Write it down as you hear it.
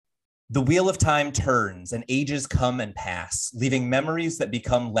The wheel of time turns and ages come and pass, leaving memories that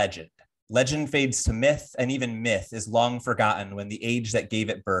become legend. Legend fades to myth, and even myth is long forgotten when the age that gave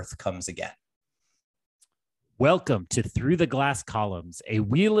it birth comes again. Welcome to Through the Glass Columns, a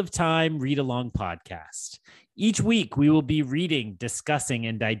Wheel of Time read-along podcast. Each week, we will be reading, discussing,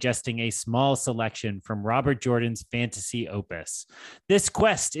 and digesting a small selection from Robert Jordan's fantasy opus. This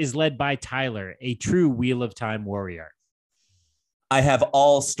quest is led by Tylor, a true Wheel of Time warrior. I have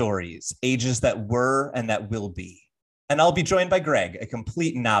all stories, ages that were and that will be. And I'll be joined by Greg, a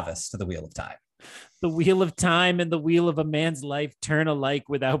complete novice to the Wheel of Time. The Wheel of Time and the wheel of a man's life turn alike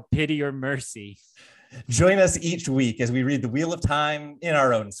without pity or mercy. Join us each week as we read the Wheel of Time in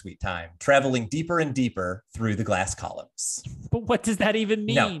our own sweet time, traveling deeper and deeper through the glass columns. But what does that even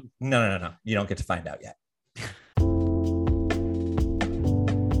mean? No. You don't get to find out yet.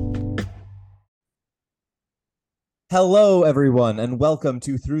 Hello, everyone, and welcome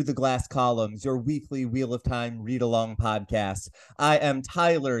to Through the Glass Columns, your weekly Wheel of Time read-along podcast. I am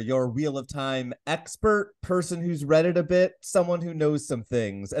Tylor, your Wheel of Time expert, person who's read it a bit, someone who knows some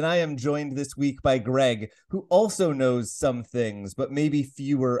things. And I am joined this week by Greg, who also knows some things, but maybe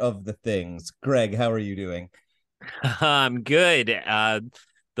fewer of the things. Greg, how are you doing? I'm good.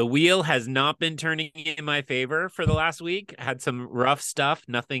 The wheel has not been turning in my favor for the last week. I had some rough stuff,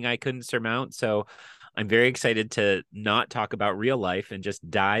 nothing I couldn't surmount. So I'm very excited to not talk about real life and just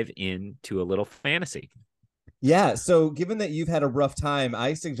dive into a little fantasy. Yeah, so given that you've had a rough time,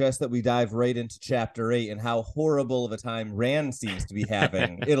 I suggest that we dive right into Chapter 8 and how horrible of a time Rand seems to be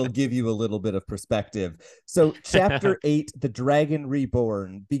having. It'll give you a little bit of perspective. So Chapter 8, The Dragon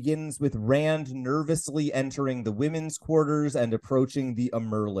Reborn, begins with Rand nervously entering the women's quarters and approaching the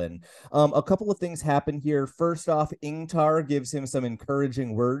Amyrlin. A couple of things happen here. First off, Ingtar gives him some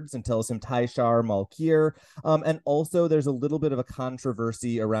encouraging words and tells him Taishar Malkir. And also there's a little bit of a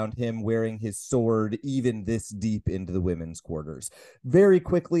controversy around him wearing his sword even this deep into the women's quarters. Very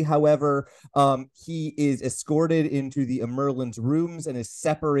quickly, however, he is escorted into the Amyrlin's rooms and is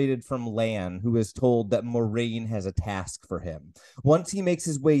separated from Lan, who is told that Moraine has a task for him. Once he makes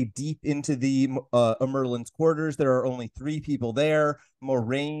his way deep into the Amyrlin's quarters, there are only three people there: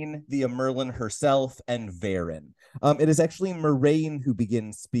 Moraine, the Amyrlin herself, and Varen. It is actually Moraine who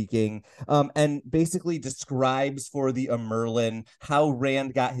begins speaking and basically describes for the Amyrlin how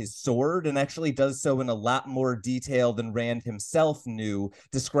Rand got his sword, and actually does so in a lot more detail than Rand himself knew,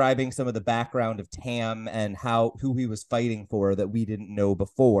 describing some of the background of Tam and who he was fighting for that we didn't know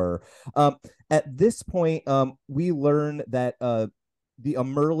before. At this point, we learn that the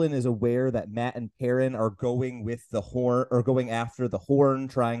Amyrlin is aware that Mat and Perrin are going with the horn, or going after the horn,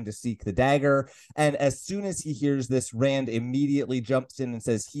 trying to seek the dagger. And as soon as he hears this, Rand immediately jumps in and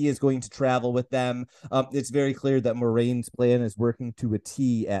says he is going to travel with them. It's very clear that Moraine's plan is working to a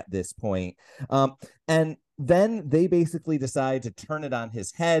T at this point. And then they basically decide to turn it on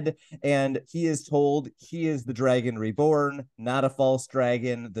his head, and he is told he is the Dragon Reborn, not a false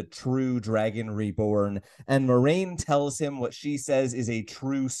dragon, the true Dragon Reborn. And Moraine tells him what she says is a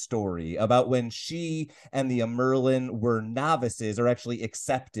true story about when she and the Amyrlin were novices, or actually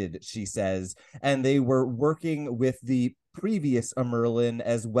accepted, she says, and they were working with the previous Amyrlin,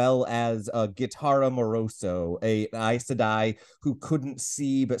 as well as Gitara Moroso, an Aes Sedai who couldn't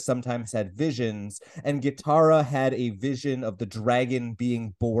see but sometimes had visions. And Gitara had a vision of the dragon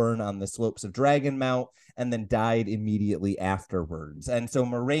being born on the slopes of Dragonmount and then died immediately afterwards. And so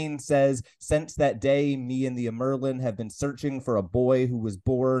Moraine says, since that day, me and the Amyrlin have been searching for a boy who was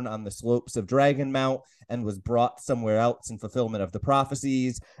born on the slopes of Dragonmount and was brought somewhere else in fulfillment of the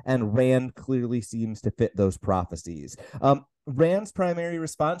prophecies, and Rand clearly seems to fit those prophecies. Rand's primary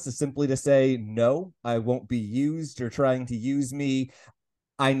response is simply to say, no, I won't be used. You're trying to use me.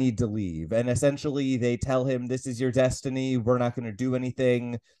 I need to leave. And essentially they tell him, this is your destiny. We're not going to do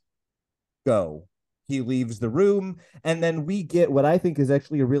anything. Go. He leaves the room, and then we get what I think is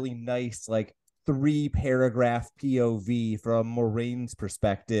actually a really nice, like, 3-paragraph POV from Moraine's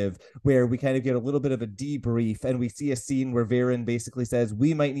perspective, where we kind of get a little bit of a debrief, and we see a scene where Varen basically says,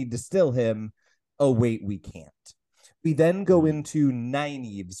 we might need to still him. Oh, wait, we can't. We then go into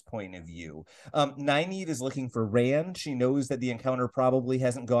Nynaeve's point of view. Nynaeve is looking for Rand. She knows that the encounter probably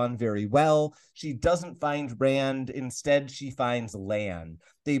hasn't gone very well. She doesn't find Rand. Instead, she finds Lan.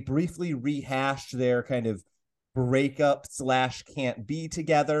 They briefly rehash their kind of breakup / can't be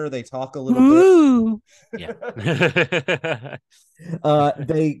together. They talk a little bit. Yeah.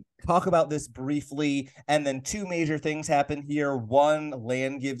 They talk about this briefly, and then two major things happen here. One,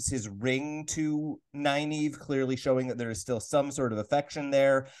 Lan gives his ring to Nynaeve, clearly showing that there is still some sort of affection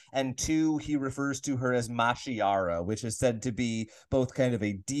there. And two, he refers to her as Mashiara, which is said to be both kind of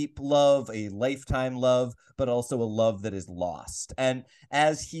a deep love, a lifetime love, but also a love that is lost. And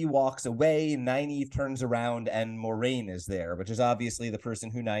as he walks away, Nynaeve turns around and Moraine is there, which is obviously the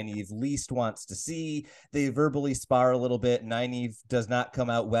person who Nynaeve least wants to see. They verbally spar a little bit. Nynaeve does not come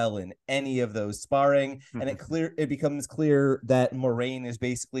out well in any of those sparring, and it becomes clear that Moraine is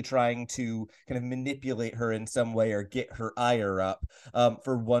basically trying to kind of manipulate her in some way or get her ire up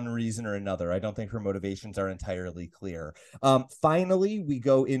for one reason or another. I don't think her motivations are entirely clear. Finally, we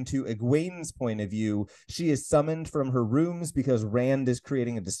go into Egwene's point of view. She is summoned from her rooms because Rand is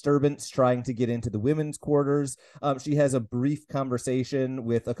creating a disturbance, trying to get into the women's quarters. She has a brief conversation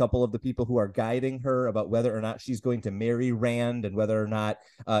with a couple of the people who are guiding her about whether or not she's going to marry Rand and whether or not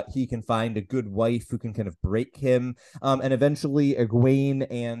he can find a good wife who can kind of break him. And eventually Egwene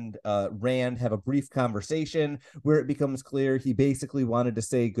and Rand have a brief conversation where it becomes clear he basically wanted to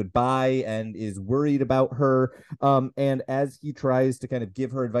say goodbye and is worried about her. And as he tries to kind of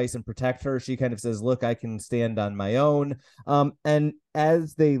give her advice and protect her, she kind of says, look, I can stand on my own. And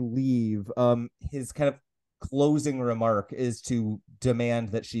as they leave, his kind of closing remark is to demand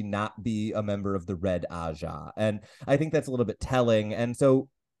that she not be a member of the Red Aja. And I think that's a little bit telling. And so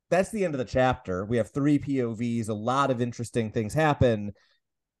that's the end of the chapter. We have 3 POVs, a lot of interesting things happen.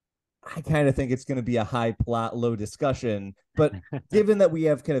 I kind of think it's going to be a high plot, low discussion. But given that we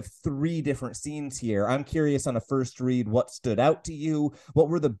have kind of 3 different scenes here, I'm curious on a first read, what stood out to you? What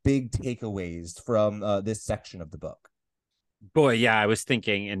were the big takeaways from this section of the book? Boy, yeah, I was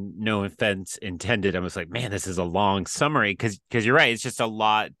thinking, and no offense intended, I was like, man, this is a long summary because you're right. It's just a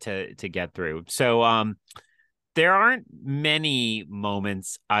lot to get through. So there aren't many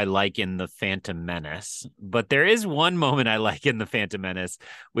moments I like in The Phantom Menace, but there is one moment I like in The Phantom Menace,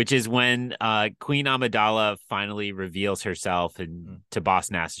 which is when Queen Amidala finally reveals herself to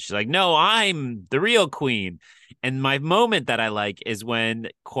Boss Nass. She's like, no, I'm the real queen. And my moment that I like is when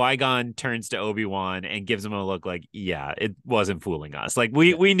Qui-Gon turns to Obi-Wan and gives him a look like, yeah, it wasn't fooling us. Like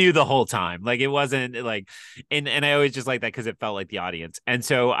we knew the whole time. Like it wasn't like, and I always just like that because it felt like the audience. And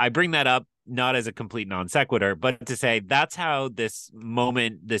so I bring that up not as a complete non sequitur, but to say that's how this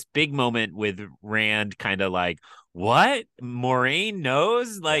big moment with Rand kind of like, what? Moraine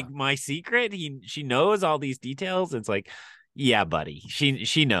knows like my secret. She knows all these details. It's like, yeah, buddy,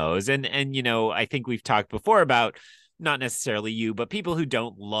 she knows. And I think we've talked before about not necessarily you, but people who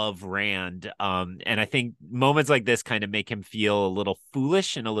don't love Rand. And I think moments like this kind of make him feel a little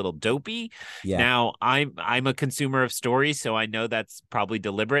foolish and a little dopey. Yeah. Now, I'm a consumer of stories, so I know that's probably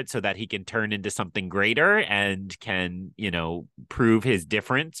deliberate so that he can turn into something greater and can, prove his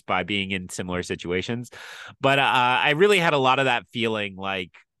difference by being in similar situations. But I really had a lot of that feeling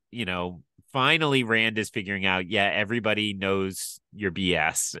like, finally Rand is figuring out, everybody knows your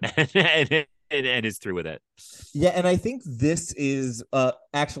BS and is through with it. Yeah, and I think this is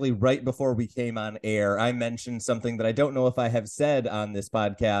actually right before we came on air, I mentioned something that I don't know if I have said on this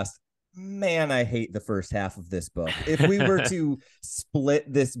podcast. Man, I hate the first half of this book. If we were to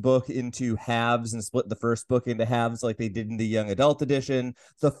split this book into halves and split the first book into halves like they did in the young adult edition,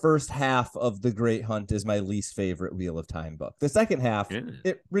 the first half of The Great Hunt is my least favorite Wheel of Time book. The second half,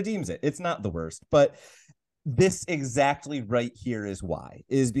 it redeems it. It's not the worst, but this exactly right here is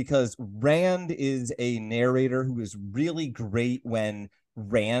because Rand is a narrator who is really great when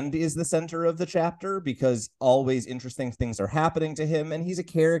Rand is the center of the chapter because always interesting things are happening to him, and he's a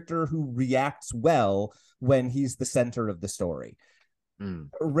character who reacts well when he's the center of the story.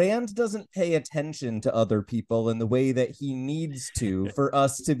 Rand doesn't pay attention to other people in the way that he needs to for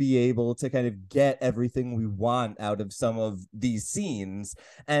us to be able to kind of get everything we want out of some of these scenes.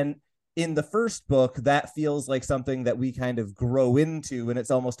 And in the first book, that feels like something that we kind of grow into, and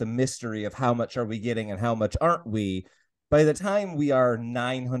it's almost a mystery of how much are we getting and how much aren't we. By the time we are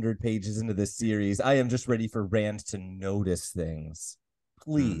 900 pages into this series, I am just ready for Rand to notice things.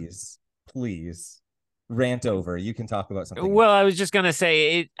 Please, rant over. You can talk about something. Well, I was just going to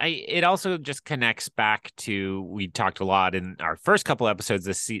say it also just connects back to, we talked a lot in our first couple episodes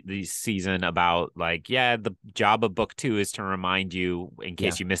this season about like, the job of book 2 is to remind you in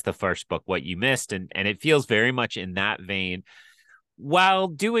case you missed the first book, what you missed. And it feels very much in that vein, while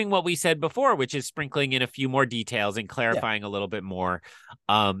doing what we said before, which is sprinkling in a few more details and clarifying a little bit more.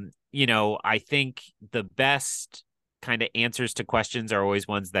 I think the best kind of answers to questions are always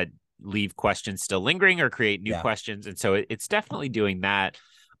ones that leave questions still lingering or create new questions. And so it's definitely doing that.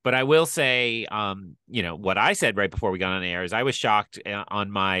 But I will say, what I said right before we got on the air is I was shocked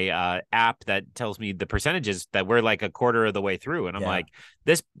on my app that tells me the percentages that we're like a quarter of the way through. And I'm like,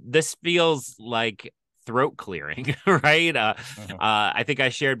 this feels like throat clearing, right? I think I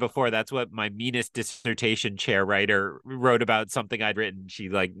shared before, that's what my meanest dissertation chair writer wrote about something I'd written. She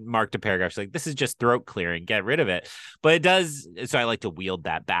like marked a paragraph. She's like, this is just throat clearing, get rid of it. But it does. So I like to wield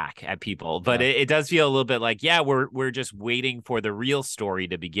that back at people, but it does feel a little bit like, we're just waiting for the real story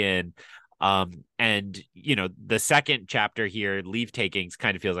to begin. And the second chapter here, Leavetakings,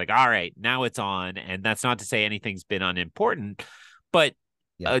 kind of feels like, all right, now it's on. And that's not to say anything's been unimportant, but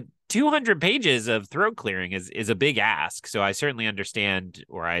 200 pages of throat clearing is a big ask. So I certainly understand,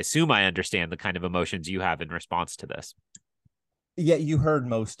 or I assume I understand, the kind of emotions you have in response to this. Yeah, you heard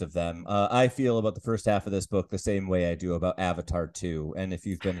most of them. I feel about the first half of this book the same way I do about Avatar 2. And if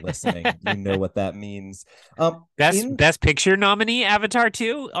you've been listening, you know what that means. Best Picture nominee, Avatar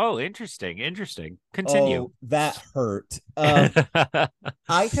 2? Oh, interesting. Continue. Oh, that hurt. I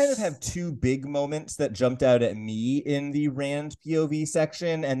kind of have two big moments that jumped out at me in the Rand POV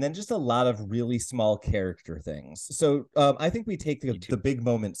section, and then just a lot of really small character things. So I think we take the big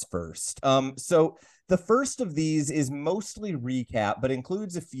moments first. So the first of these is mostly recap, but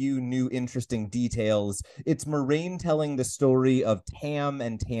includes a few new interesting details. It's Moraine telling the story of Tam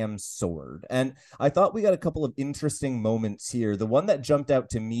and Tam's sword. And I thought we got a couple of interesting moments here. The one that jumped out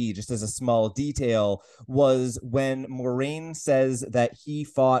to me, just as a small detail, was when Moraine says that he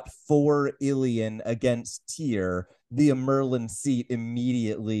fought for Ilian against Tyr. The Merlin seat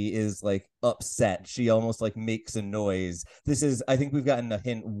immediately is like upset. She almost like makes a noise. I think we've gotten a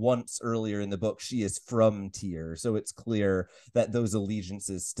hint once earlier in the book. She is from Tyr, so it's clear that those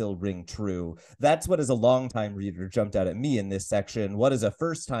allegiances still ring true. That's what, as a longtime reader, jumped out at me in this section. What, as a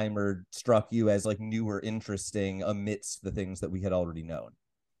first timer, struck you as like new or interesting amidst the things that we had already known?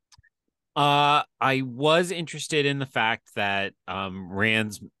 I was interested in the fact that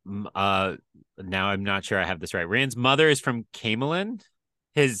Rand's now I'm not sure I have this right. Rand's mother is from Camelin,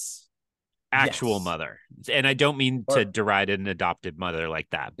 his actual mother. And I don't mean to deride an adopted mother like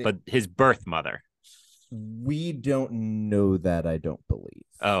that, but his birth mother. We don't know that, I don't believe.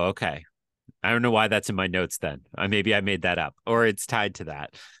 Oh, okay. I don't know why that's in my notes then. Maybe I made that up, or it's tied to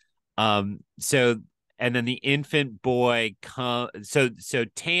that. And then the infant boy so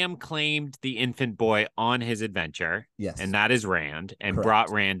Tam claimed the infant boy on his adventure. Yes. And that is Rand, and Correct.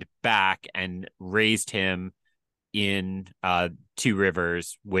 brought Rand back and raised him in Two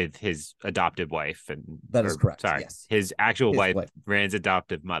Rivers with his adopted wife. And that is correct. Sorry, yes. His actual wife, Rand's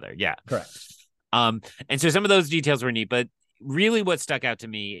adoptive mother. Yeah. Correct. And so some of those details were neat, but really what stuck out to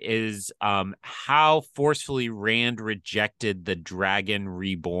me is how forcefully Rand rejected the Dragon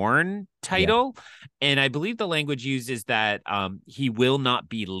Reborn title. And I believe the language used is that he will not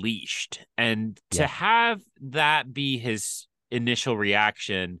be leashed. And to have that be his initial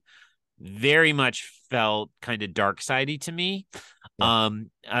reaction very much felt kind of dark sidey to me.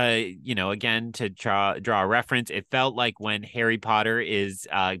 Again, to draw a reference, it felt like when Harry Potter is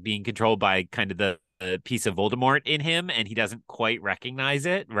being controlled by kind of the piece of Voldemort in him, and he doesn't quite recognize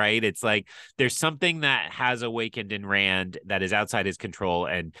it, right? It's like there's something that has awakened in Rand that is outside his control,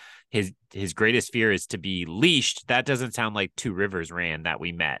 and his greatest fear is to be leashed. That doesn't sound like Two Rivers Rand that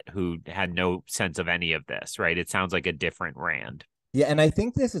we met, who had no sense of any of this, right? It sounds like a different Rand. Yeah, and I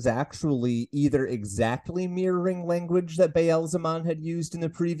think this is actually either exactly mirroring language that Bayle Domon had used in the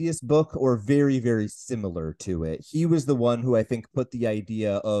previous book, or very, very similar to it. He was the one who I think put the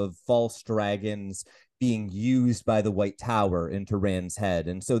idea of false dragons being used by the White Tower into Rand's head.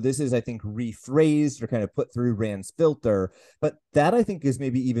 And so this is, I think, rephrased or kind of put through Rand's filter. But that, I think, is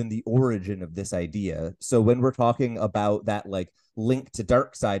maybe even the origin of this idea. So when we're talking about that, like, link to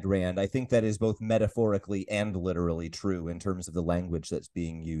dark side Rand, I think that is both metaphorically and literally true in terms of the language that's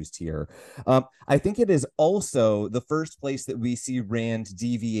being used here. I think it is also the first place that we see Rand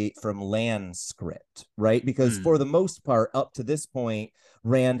deviate from Lan's script, right? Because for the most part, up to this point,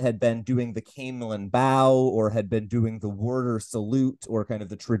 Rand had been doing the Camelin bow, or had been doing the warder salute, or kind of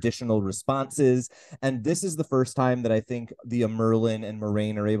the traditional responses. And this is the first time that I think the Merlin and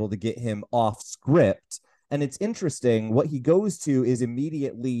Moraine are able to get him off script. And it's interesting, what he goes to is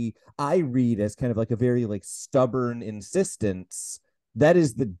immediately, I read as kind of like a very like stubborn insistence. That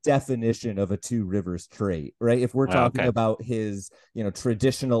is the definition of a Two Rivers trait, right? If we're talking about his,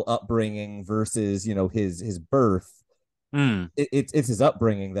 traditional upbringing versus, his birth, it's his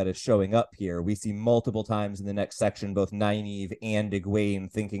upbringing that is showing up here. We see multiple times in the next section, both Nynaeve and Egwene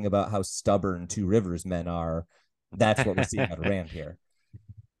thinking about how stubborn Two Rivers men are. That's what we're seeing out of Rand here.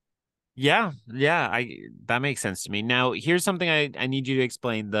 Yeah, that makes sense to me. Now, here's something I need you to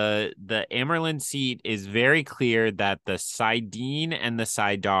explain. The Amerlin seat is very clear that the Sidene and the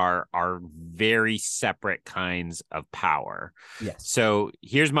Sidar are very separate kinds of power. Yes. So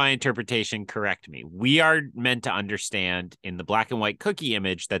here's my interpretation. Correct me. We are meant to understand in the black and white cookie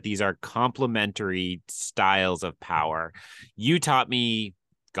image that these are complementary styles of power. You taught me,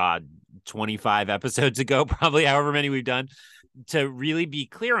 God, 25 episodes ago, probably however many we've done, to really be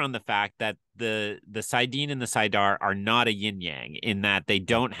clear on the fact that the Sidene and the Sidar are not a yin yang, in that they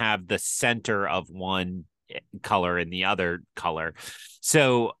don't have the center of one color and the other color.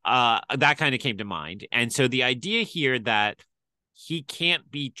 So that kind of came to mind. And so the idea here that he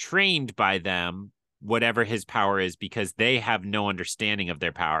can't be trained by them, whatever his power is, because they have no understanding of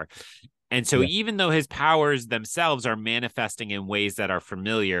their power. And so even though his powers themselves are manifesting in ways that are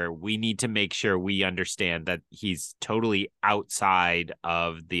familiar, we need to make sure we understand that he's totally outside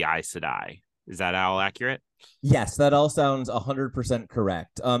of the Aes Sedai. Is that all accurate? Yes, that all sounds 100%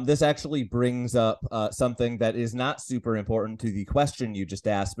 correct. This actually brings up something that is not super important to the question you just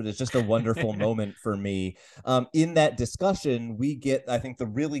asked, but it's just a wonderful moment for me. In that discussion, we get, I think, the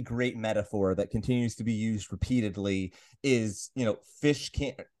really great metaphor that continues to be used repeatedly is, fish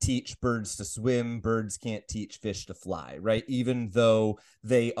can't teach birds to swim, birds can't teach fish to fly, right? Even though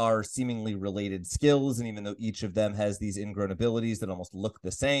they are seemingly related skills, and even though each of them has these ingrown abilities that almost look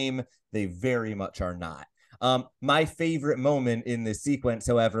the same, they very much are not. My favorite moment in this sequence,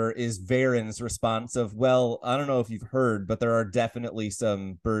 however, is Varen's response of, well, I don't know if you've heard, but there are definitely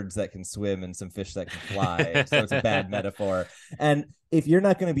some birds that can swim and some fish that can fly. So it's a bad metaphor. And if you're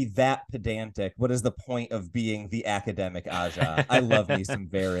not going to be that pedantic, what is the point of being the academic Aja? I love me some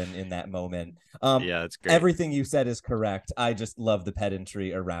Varen in that moment. Yeah, that's great. Everything you said is correct. I just love the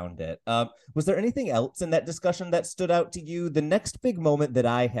pedantry around it. Was there anything else in that discussion that stood out to you? The next big moment that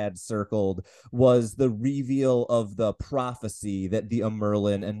I had circled was the reveal of the prophecy that the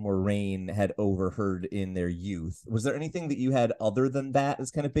Amerlin and Moraine had overheard in their youth. Was there anything that you had other than that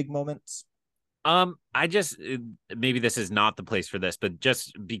as kind of big moments? I just, maybe this is not the place for this, but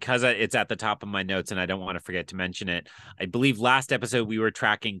just because it's at the top of my notes and I don't want to forget to mention it, I believe last episode we were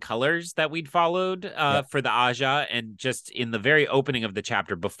tracking colors that we'd followed for the Aja, and just in the very opening of the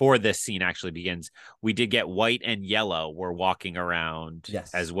chapter before this scene actually begins, we did get white and yellow were walking around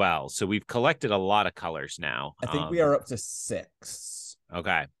as well. So we've collected a lot of colors now. I think we are up to 6.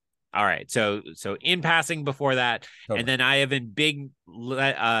 Okay. All right. So in passing before that, and then I have in big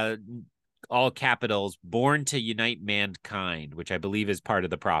all capitals, born to unite mankind, which I believe is part of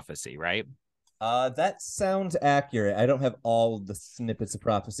the prophecy, right? That sounds accurate. I don't have all the snippets of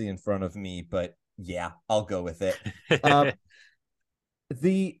prophecy in front of me, but yeah, I'll go with it.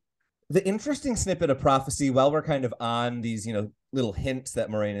 The interesting snippet of prophecy, while we're kind of on these, little hints that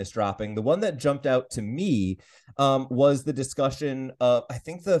Moraine is dropping, the one that jumped out to me was the discussion of, I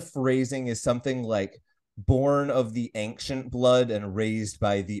think the phrasing is something like, born of the ancient blood and raised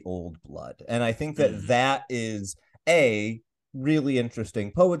by the old blood. And I think that that is A, really interesting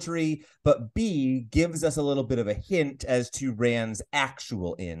poetry, but B, gives us a little bit of a hint as to Rand's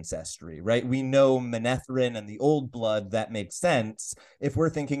actual ancestry, right? We know Manetheren and the old blood, that makes sense. If we're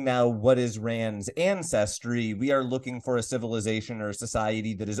thinking now, what is Rand's ancestry? We are looking for a civilization or a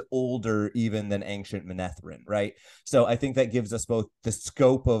society that is older even than ancient Manetheren, right? So I think that gives us both the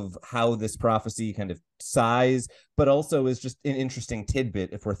scope of how this prophecy kind of size, but also is just an interesting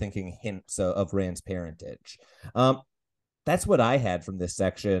tidbit if we're thinking hints of Rand's parentage. That's what I had from this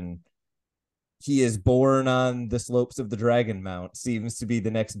section. He is born on the slopes of the Dragon Mount seems to be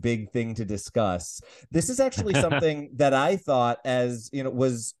the next big thing to discuss. This is actually something that I thought, as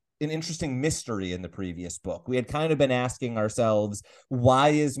was an interesting mystery in the previous book. We had kind of been asking ourselves, why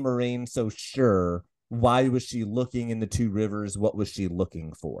is Moraine so sure? Why was she looking in the two rivers? What was she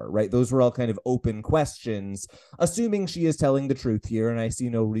looking for? Right? Those were all kind of open questions, assuming she is telling the truth here, and I see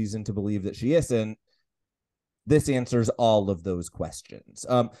no reason to believe that she isn't. This answers all of those questions.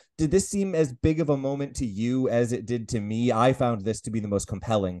 Did this seem as big of a moment to you as it did to me? I found this to be the most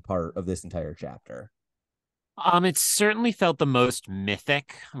compelling part of this entire chapter. It certainly felt the most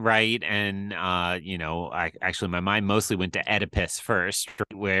mythic, right? And I actually, my mind mostly went to Oedipus first,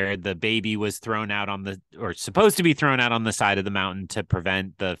 where the baby was thrown out or supposed to be thrown out on the side of the mountain to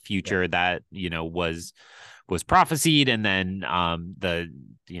prevent the future that was prophesied, and then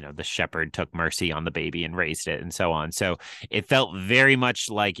the shepherd took mercy on the baby and raised it, and so on. So it felt very much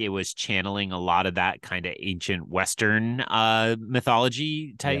like it was channeling a lot of that kind of ancient Western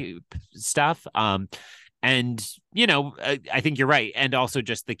mythology type stuff. And I think you're right, and also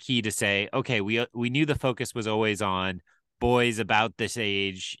just the key to say, okay, we knew the focus was always on boys about this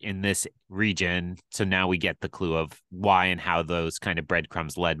age in this region. So now we get the clue of why and how those kind of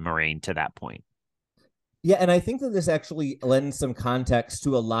breadcrumbs led Moraine to that point. Yeah, and I think that this actually lends some context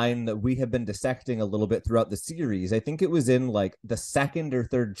to a line that we have been dissecting a little bit throughout the series. I think it was in like the second or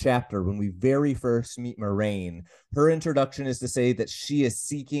third chapter when we very first meet Moraine. Her introduction is to say that she is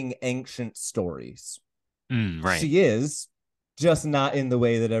seeking ancient stories. Right. She is, just not in the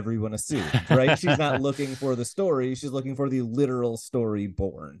way that everyone assumed, right? She's not looking for the story. She's looking for the literal story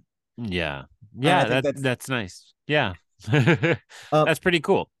born. Yeah. Yeah, that's nice. Yeah. That's pretty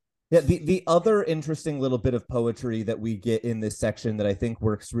cool. Yeah, the other interesting little bit of poetry that we get in this section that I think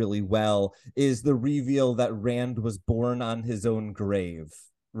works really well is the reveal that Rand was born on his own grave,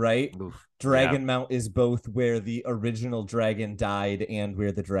 right? Oof, Dragon Mount is both where the original dragon died and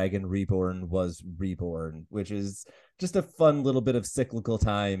where the Dragon Reborn was reborn, which is just a fun little bit of cyclical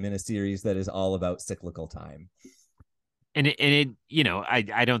time in a series that is all about cyclical time. And it you know,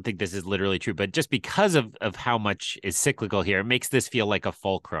 I don't think this is literally true, but just because of how much is cyclical here, it makes this feel like a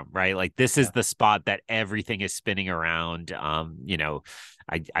fulcrum, right? Like this is the spot that everything is spinning around. You know,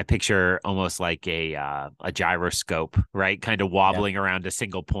 I picture almost like a gyroscope, right? Kind of wobbling around a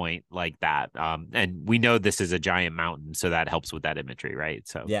single point like that. And we know this is a giant mountain, so that helps with that imagery, right?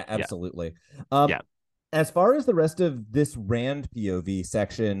 So yeah, absolutely. Yeah. As far as the rest of this Rand POV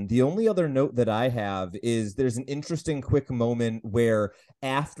section, the only other note that I have is there's an interesting quick moment where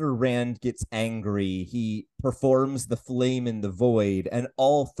after Rand gets angry, he performs the flame in the void, and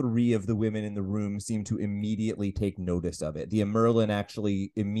all three of the women in the room seem to immediately take notice of it. The Merlin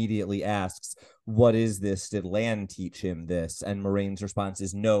actually immediately asks, "What is this? Did Lan teach him this?" And Moraine's response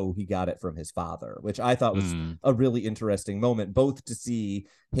is, "No, he got it from his father," which I thought was a really interesting moment, both to see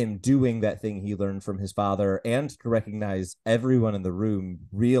him doing that thing he learned from his father and to recognize everyone in the room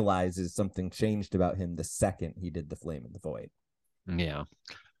realizes something changed about him the second he did the flame in the void.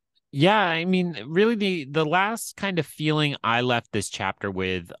 Yeah, I mean, really the last kind of feeling I left this chapter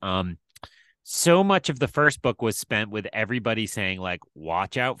with, so much of the first book was spent with everybody saying like,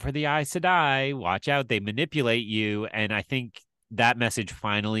 watch out for the Aes Sedai, watch out, they manipulate you. And I think that message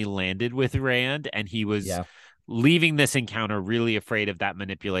finally landed with Rand, and he was leaving this encounter really afraid of that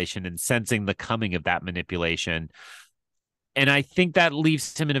manipulation and sensing the coming of that manipulation. And I think that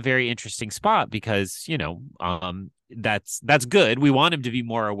leaves him in a very interesting spot because, you know, that's good. We want him to be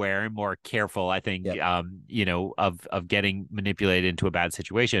more aware and more careful, I think, you know, of getting manipulated into a bad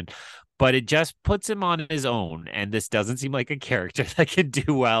situation. But it just puts him on his own. And this doesn't seem like a character that can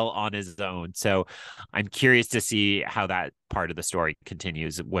do well on his own. So I'm curious to see how that part of the story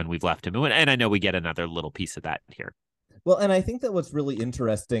continues when we've left him. And I know we get another little piece of that here. Well, and I think that what's really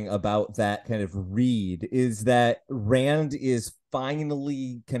interesting about that kind of read is that Rand is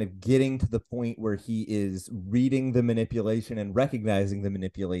finally kind of getting to the point where he is reading the manipulation and recognizing the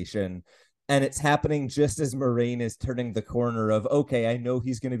manipulation. And it's happening just as Moraine is turning the corner of, okay, I know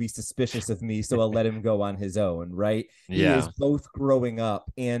he's going to be suspicious of me, so I'll let him go on his own, right? He is both growing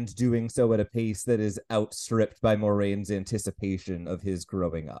up and doing so at a pace that is outstripped by Moraine's anticipation of his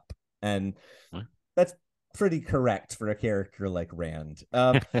growing up. And that's pretty correct for a character like Rand.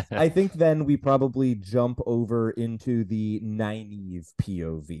 I think then we probably jump over into the Nynaeve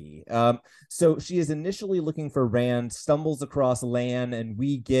POV. So she is initially looking for Rand, stumbles across Lan, and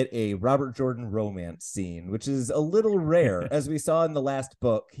we get a Robert Jordan romance scene, which is a little rare. As we saw in the last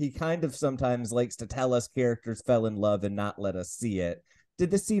book, he kind of sometimes likes to tell us characters fell in love and not let us see it. Did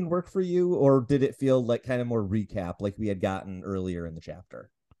this scene work for you, or did it feel like kind of more recap like we had gotten earlier in the chapter?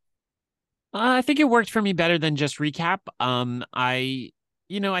 I think it worked for me better than just recap. I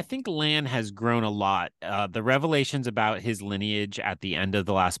think Lan has grown a lot. The revelations about his lineage at the end of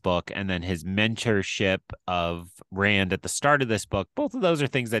the last book, and then his mentorship of Rand at the start of this book, both of those are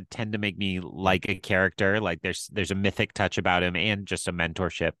things that tend to make me like a character. Like there's a mythic touch about him and just a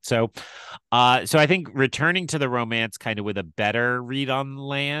mentorship. So I think returning to the romance kind of with a better read on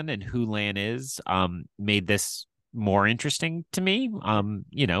Lan and who Lan is, made this more interesting to me.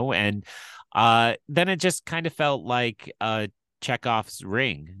 Then it just kind of felt like Chekhov's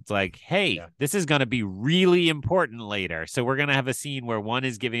ring. It's like, hey, this is going to be really important later. So we're going to have a scene where one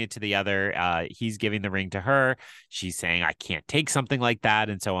is giving it to the other. He's giving the ring to her. She's saying, I can't take something like that,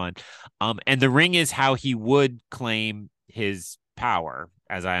 and so on. And the ring is how he would claim his power,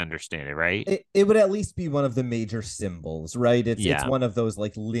 as I understand it, right? It would at least be one of the major symbols, right? It's one of those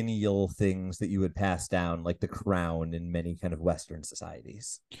like lineal things that you would pass down, like the crown in many kind of Western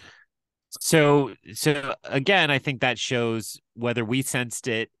societies. So again, I think that shows whether we sensed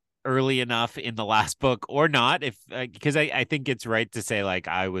it early enough in the last book or not, if because I think it's right to say like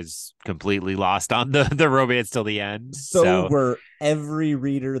I was completely lost on the romance till the end. So were every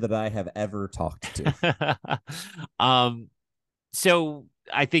reader that I have ever talked to. So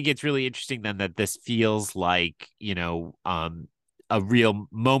I think it's really interesting then that this feels like, a real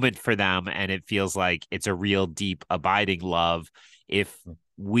moment for them, and it feels like it's a real deep abiding love. If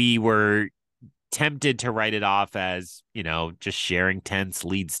we were tempted to write it off as, just sharing tents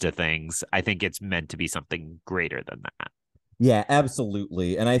leads to things, I think it's meant to be something greater than that. Yeah,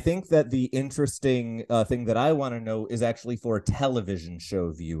 absolutely. And I think that the interesting thing that I want to know is actually for television show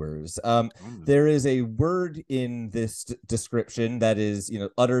viewers. There is a word in this description that is,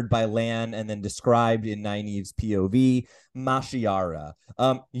 uttered by Lan and then described in Nynaeve's POV, Mashiara.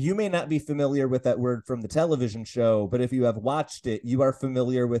 You may not be familiar with that word from the television show, but if you have watched it, you are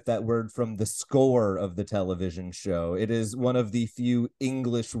familiar with that word from the score of the television show. It is one of the few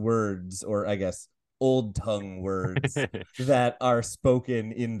English words, or I guess old tongue words that are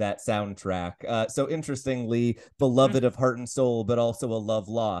spoken in that soundtrack. So interestingly, beloved of heart and soul, but also a love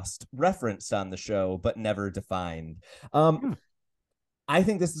lost, referenced on the show, but never defined. I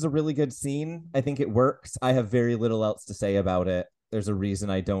think this is a really good scene. I think it works. I have very little else to say about it. There's a reason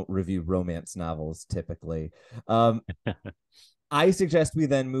I don't review romance novels typically. I suggest we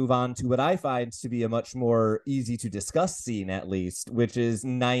then move on to what I find to be a much more easy to discuss scene, at least, which is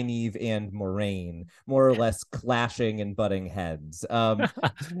Nynaeve and Moraine, more or less clashing and butting heads.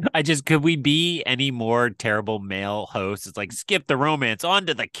 Could we be any more terrible male hosts? It's like, skip the romance, on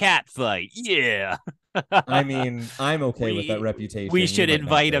to the cat fight. Yeah. I mean, I'm okay with that reputation. We should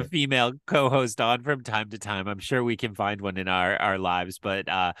invite a female co-host on from time to time. I'm sure we can find one in our lives, but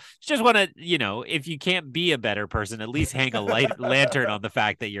just want to, if you can't be a better person, at least hang a lantern on the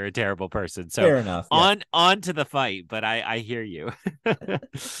fact that you're a terrible person. So fair enough. Yeah. On to the fight, but I hear you.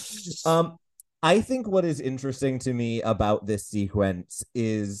 I think what is interesting to me about this sequence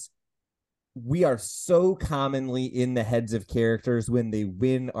is we are so commonly in the heads of characters when they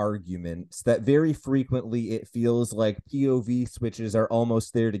win arguments that very frequently it feels like POV switches are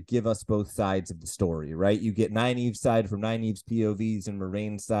almost there to give us both sides of the story, right? You get Nynaeve's side from Nynaeve's POVs and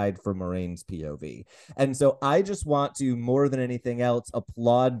Moraine's side from Moraine's POV. And so I just want to, more than anything else,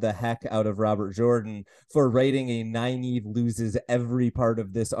 applaud the heck out of Robert Jordan for writing a Nynaeve loses every part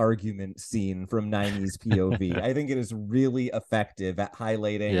of this argument scene from Nynaeve's POV. I think it is really effective at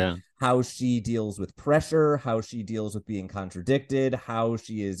highlighting how she deals with pressure, how she deals with being contradicted, how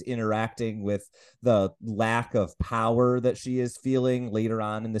she is interacting with the lack of power that she is feeling. Later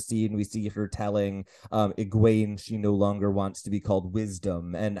on in the scene, we see her telling Egwene she no longer wants to be called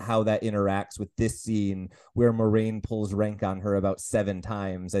Wisdom, and how that interacts with this scene where Moraine pulls rank on her about 7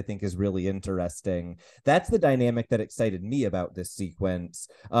 times, I think is really interesting. That's the dynamic that excited me about this sequence.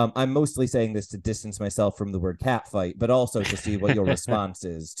 I'm mostly saying this to distance myself from the word catfight, but also to see what your response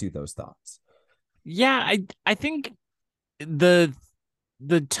is to those thoughts. Yeah, I think the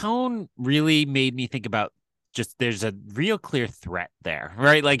tone really made me think about just there's a real clear threat there,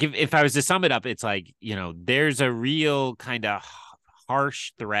 right? Like if I was to sum it up, it's like, there's a real kind of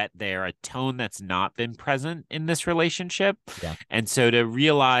harsh threat there, a tone that's not been present in this relationship. Yeah. And so to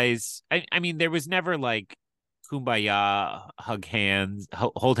realize, I mean, there was never like kumbaya, hug hands,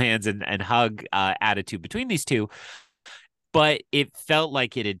 hold hands and hug attitude between these two. But it felt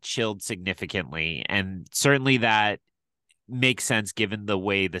like it had chilled significantly. And certainly that makes sense given the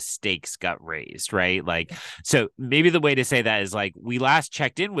way the stakes got raised, right? Like, so maybe the way to say that is like, we last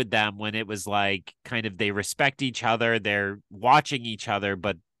checked in with them when it was like kind of they respect each other, they're watching each other,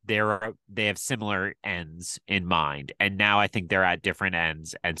 but they have similar ends in mind. And now I think they're at different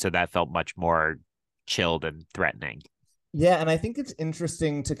ends. And so that felt much more chilled and threatening. Yeah, and I think it's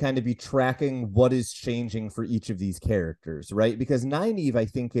interesting to kind of be tracking what is changing for each of these characters, right? Because Nynaeve, I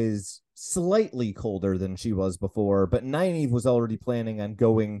think, is slightly colder than she was before, but Nynaeve was already planning on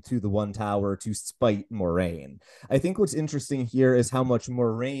going to the One Tower to spite Moraine. I think what's interesting here is how much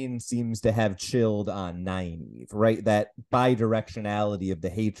Moraine seems to have chilled on Nynaeve, right? That bidirectionality of the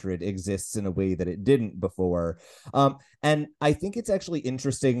hatred exists in a way that it didn't before. And I think it's actually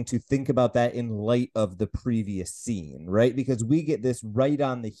interesting to think about that in light of the previous scene, right? Because we get this right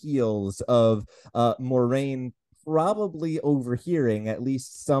on the heels of Moraine probably overhearing at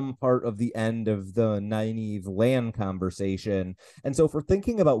least some part of the end of the Nynaeve Lan conversation. And so if we're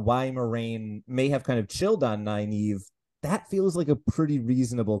thinking about why Moraine may have kind of chilled on Nynaeve, that feels like a pretty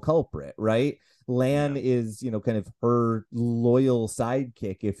reasonable culprit, right? Lan is, kind of her loyal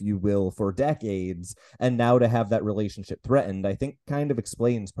sidekick, if you will, for decades. And now to have that relationship threatened, I think kind of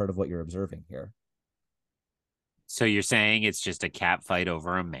explains part of what you're observing here. So you're saying it's just a cat fight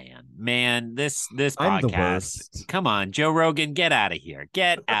over a man? Man, this I'm the podcast. worst. Come on, Joe Rogan, get out of here.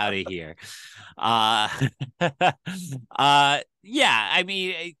 Get out of here. Uh yeah, I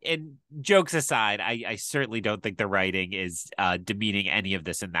mean, and jokes aside, I certainly don't think the writing is demeaning any of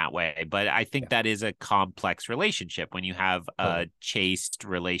this in that way, but I think that is a complex relationship when you have a chaste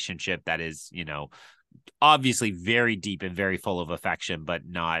relationship that is, you know, obviously very deep and very full of affection, but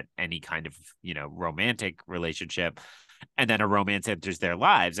not any kind of, you know, romantic relationship. And then a romance enters their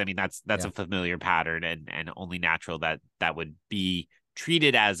lives. I mean, that's a familiar pattern, and only natural that would be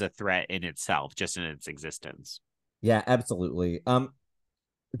treated as a threat in itself, just in its existence. Yeah, absolutely.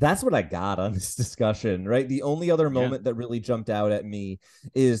 That's what I got on this discussion, right? The only other moment that really jumped out at me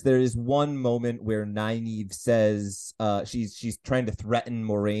is there is one moment where Nynaeve says she's trying to threaten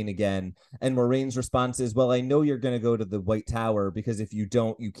Moraine again, and Moraine's response is, well, I know you're going to go to the White Tower, because if you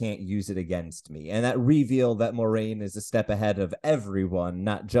don't, you can't use it against me. And that reveal that Moraine is a step ahead of everyone,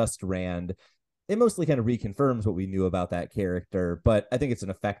 not just Rand, it mostly kind of reconfirms what we knew about that character, but I think it's an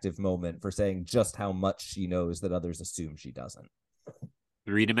effective moment for saying just how much she knows that others assume she doesn't.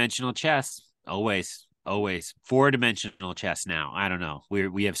 3-dimensional chess, always 4-dimensional chess now. I don't know,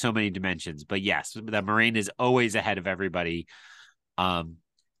 we have so many dimensions, but yes, that Moraine is always ahead of everybody,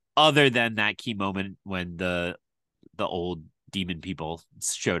 other than that key moment when the old demon people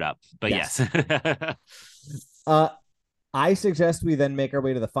showed up, but yes. I suggest we then make our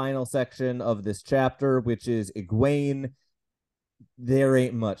way to the final section of this chapter, which is Egwene. There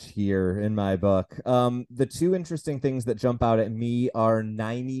ain't much here in my book. The two interesting things that jump out at me are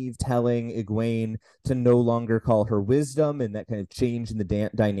Nynaeve telling Egwene to no longer call her wisdom, and that kind of change in the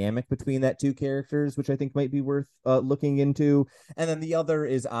dynamic between that two characters, which I think might be worth looking into. And then the other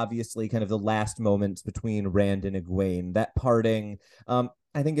is obviously kind of the last moments between Rand and Egwene, that parting.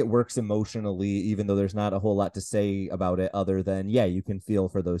 I think it works emotionally, even though there's not a whole lot to say about it other than, yeah, you can feel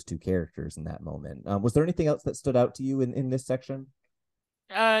for those two characters in that moment. Was there anything else that stood out to you in this section?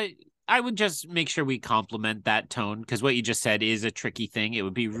 I would just make sure we complement that tone, because what you just said is a tricky thing. It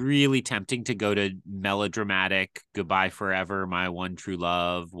would be really tempting to go to melodramatic, goodbye forever, my one true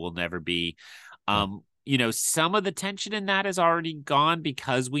love will never be. You know, some of the tension in that is already gone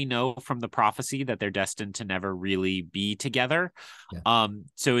because we know from the prophecy that they're destined to never really be together.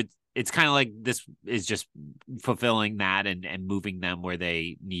 So it's kind of like this is just fulfilling that and moving them where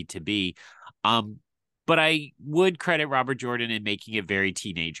they need to be. But I would credit Robert Jordan in making it very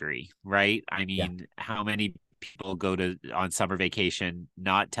teenagery, right? I mean, how many people go on summer vacation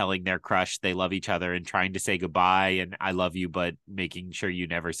not telling their crush they love each other and trying to say goodbye and I love you, but making sure you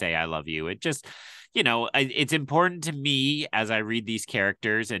never say I love you. It just, you know, it's important to me as I read these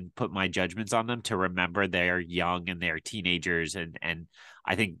characters and put my judgments on them to remember they're young and they're teenagers. And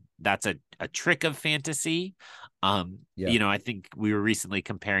I think that's a trick of fantasy. You know, I think we were recently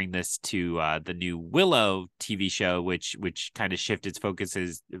comparing this to the new Willow TV show, which kind of shifted its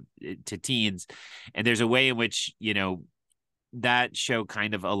focuses to teens. And there's a way in which, you know, that show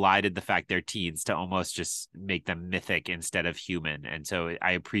kind of elided the fact they're teens to almost just make them mythic instead of human. And so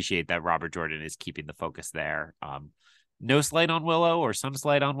I appreciate that Robert Jordan is keeping the focus there. No slight on Willow or some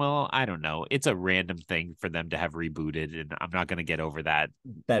slight on Willow. I don't know. It's a random thing for them to have rebooted, and I'm not going to get over that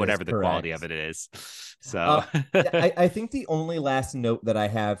whatever the quality of it is. So I think the only last note that I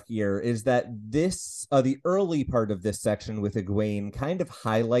have here is that this, the early part of this section with Egwene kind of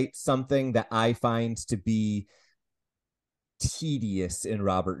highlights something that I find to be tedious in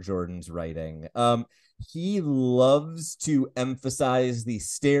Robert Jordan's writing. He loves to emphasize the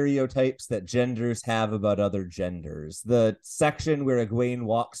stereotypes that genders have about other genders. The section where Egwene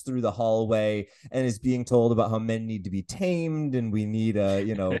walks through the hallway and is being told about how men need to be tamed and we need a,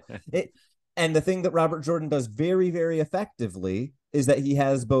 you know, it. And the thing that Robert Jordan does very, very effectively is that he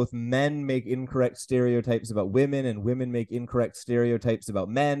has both men make incorrect stereotypes about women and women make incorrect stereotypes about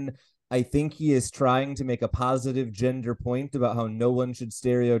men. I think he is trying to make a positive gender point about how no one should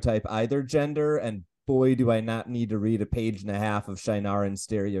stereotype either gender, and boy, do I not need to read a page and a half of Shinaran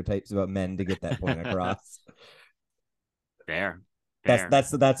stereotypes about men to get that point across. Fair.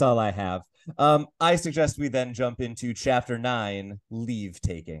 That's all I have. I suggest we then jump into chapter 9,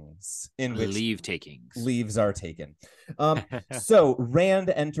 Leavetakings, in which leaves are taken. So Rand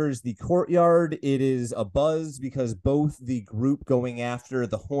enters the courtyard. It is a buzz because both the group going after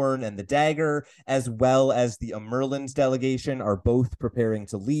the horn and the dagger, as well as the Merlin's delegation, are both preparing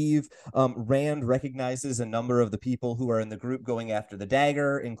to leave. Rand recognizes a number of the people who are in the group going after the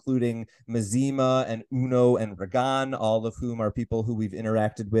dagger, including Mazima and Uno and Ragan, all of whom are people who we've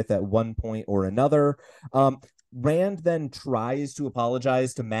interacted with at one point or another. Rand then tries to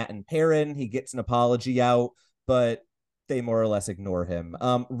apologize to Matt and Perrin. He gets an apology out, but they more or less ignore him.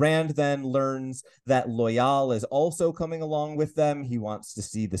 Rand then learns that Loyal is also coming along with them. He wants to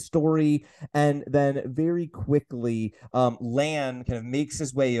see the story. And then very quickly, Lan kind of makes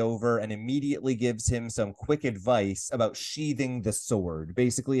his way over and immediately gives him some quick advice about sheathing the sword,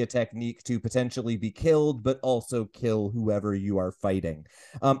 basically a technique to potentially be killed, but also kill whoever you are fighting.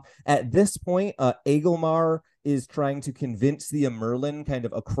 At this point, Agelmar is trying to convince the Merlin kind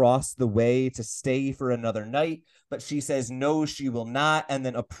of across the way to stay for another night, but she says no, she will not, and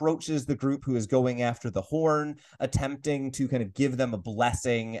then approaches the group who is going after the horn, attempting to kind of give them a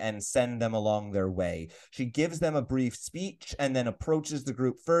blessing and send them along their way. She gives them a brief speech and then approaches the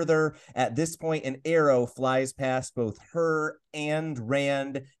group further. At this point, an arrow flies past both her and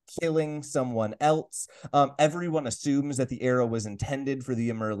Rand, killing someone else. Everyone assumes that the arrow was intended for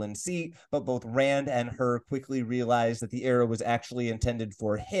the Merlin seat, but both Rand and her quickly realize that the arrow was actually intended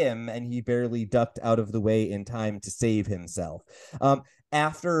for him, and he barely ducked out of the way in time to save himself.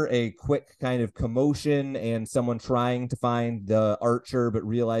 After a quick kind of commotion and someone trying to find the archer but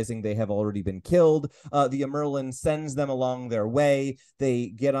realizing they have already been killed, the Merlin sends them along their way. They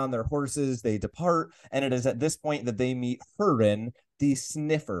get on their horses, they depart, and it is at this point that they meet Hurin, the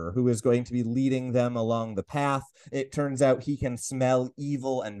sniffer, who is going to be leading them along the path. It turns out he can smell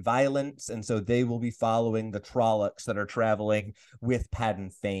evil and violence, and so they will be following the Trollocs that are traveling with Padden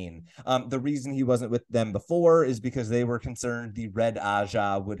Fane. The reason he wasn't with them before is because they were concerned the Red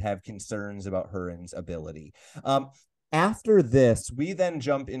Aja would have concerns about Hurin's ability. After this, we then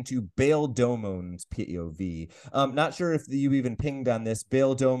jump into Bayle Domon's POV. Not sure if you even pinged on this.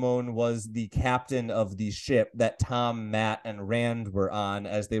 Bayle Domon was the captain of the ship that Tom, Matt, and Rand were on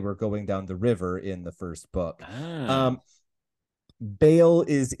as they were going down the river in the first book. Bayle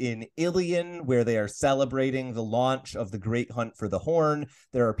is in Ilion, where they are celebrating the launch of the Great Hunt for the Horn.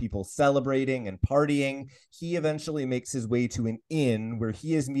 There are people celebrating and partying. He eventually makes his way to an inn where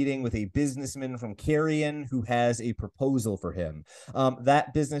he is meeting with a businessman from Carrion who has a proposal for him.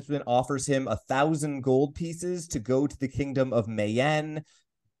 That businessman offers him 1,000 gold pieces to go to the kingdom of Mayenne,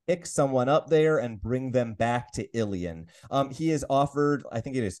 pick someone up there and bring them back to Ilion. He is offered, I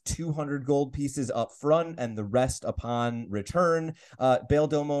think it is 200 gold pieces up front and the rest upon return. Bayle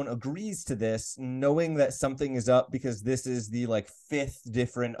Domon agrees to this, knowing that something is up because this is the fifth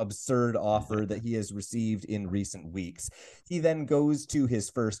different absurd offer that he has received in recent weeks. He then goes to his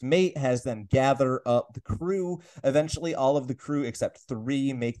first mate, has them gather up the crew. Eventually, all of the crew except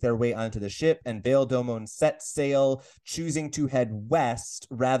 3 make their way onto the ship, and Bayle Domon sets sail, choosing to head west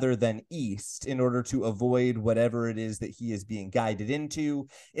rather than east in order to avoid whatever it is that he is being guided into.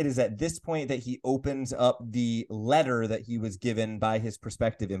 It is at this point that he opens up the letter that he was given by his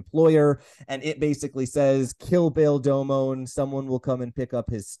prospective employer, and it basically says, kill Bayle Domon, someone will come and pick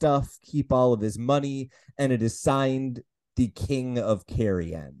up his stuff, keep all of his money, and it is signed the King of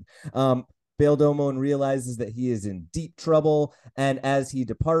Carrion. Bayle Domon realizes that he is in deep trouble, and as he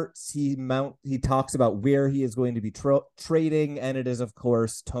departs, he talks about where he is going to be trading, and it is, of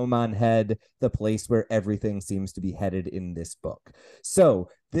course, Tomon Head, the place where everything seems to be headed in this book. So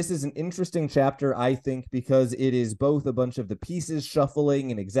this is an interesting chapter, I think, because it is both a bunch of the pieces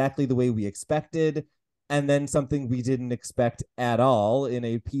shuffling in exactly the way we expected, and then something we didn't expect at all in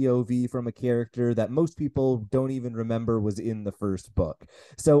a POV from a character that most people don't even remember was in the first book.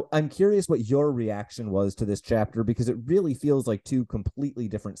 So I'm curious what your reaction was to this chapter, because it really feels like 2 completely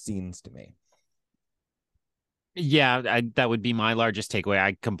different scenes to me. Yeah, that would be my largest takeaway.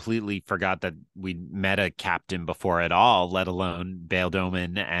 I completely forgot that we met a captain before at all, let alone Bayle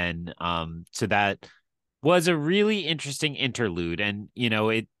Domon. And so that was a really interesting interlude. And,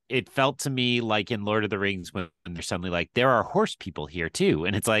 it felt to me like in Lord of the Rings when they're suddenly like, there are horse people here too.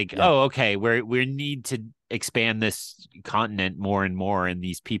 And it's like, yeah. Oh, okay, we need to expand this continent more and more and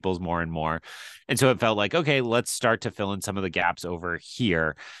these peoples more and more. And so it felt like, okay, let's start to fill in some of the gaps over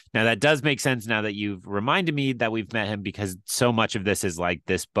here. Now that does make sense now that you've reminded me that we've met him, because so much of this is like,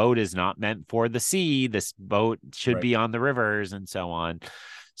 this boat is not meant for the sea. This boat should be on the rivers and so on.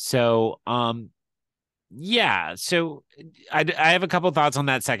 So, yeah, so I have a couple of thoughts on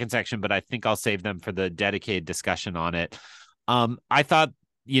that second section, but I think I'll save them for the dedicated discussion on it. I thought,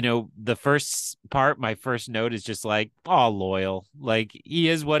 the first part, my first note is just like, oh, loyal. Like, he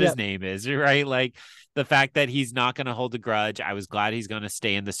is what his name is, right? Like, the fact that he's not going to hold a grudge. I was glad he's going to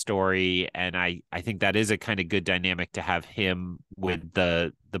stay in the story, and I think that is a kind of good dynamic to have him with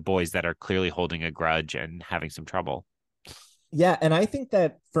the boys that are clearly holding a grudge and having some trouble. Yeah, and I think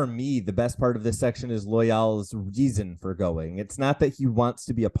that for me, the best part of this section is Loyal's reason for going. It's not that he wants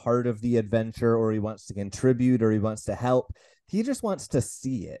to be a part of the adventure or he wants to contribute or he wants to help. He just wants to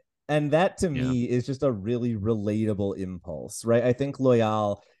see it. And that to Yeah. me is just a really relatable impulse, right? I think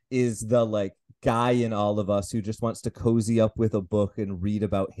Loyal is the like guy in all of us who just wants to cozy up with a book and read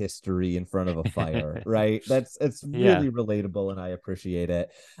about history in front of a fire, right? It's Yeah. really relatable and I appreciate it.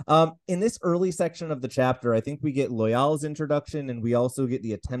 In this early section of the chapter, I think we get Loyal's introduction and we also get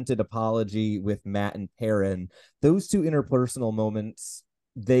the attempted apology with Matt and Perrin. Those two interpersonal moments,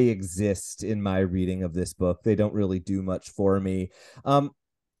 they exist in my reading of this book. They don't really do much for me.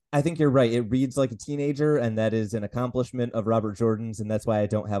 I think you're right. It reads like a teenager, and that is an accomplishment of Robert Jordan's, and that's why I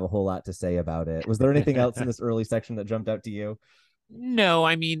don't have a whole lot to say about it. Was there anything else in this early section that jumped out to you? No,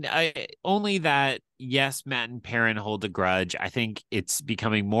 I mean, only that, yes, Matt and Perrin hold a grudge. I think it's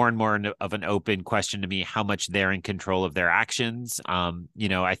becoming more and more of an open question to me how much they're in control of their actions.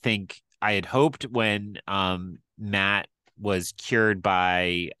 I think I had hoped when Matt was cured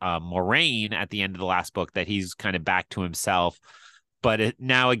by Moraine at the end of the last book that he's kind of back to himself. But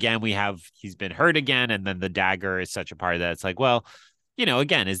now again, he's been hurt again, and then the dagger is such a part of that. It's like, well,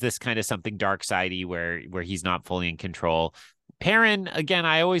 again, is this kind of something dark sidey where he's not fully in control? Perrin, again,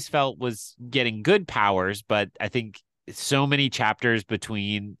 I always felt was getting good powers, but I think so many chapters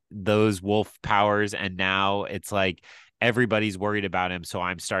between those wolf powers and now it's like everybody's worried about him. So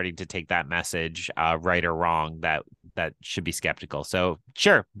I'm starting to take that message, right or wrong, that should be skeptical. So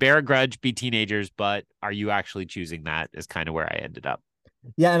sure, bear a grudge, be teenagers, but are you actually choosing that is kind of where I ended up.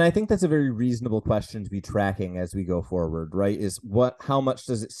 Yeah, and I think that's a very reasonable question to be tracking as we go forward, right? How much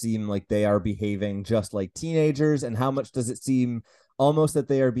does it seem like they are behaving just like teenagers, and how much does it seem almost that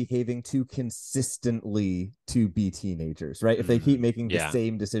they are behaving too consistently to be teenagers, right? If they keep making the Yeah.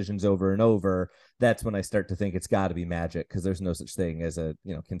 same decisions over and over, that's when I start to think it's got to be magic because there's no such thing as a,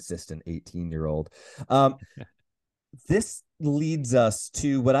 consistent 18-year-old. This leads us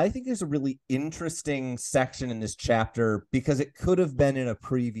to what I think is a really interesting section in this chapter because it could have been in a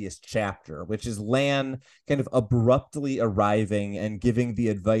previous chapter, which is Lan kind of abruptly arriving and giving the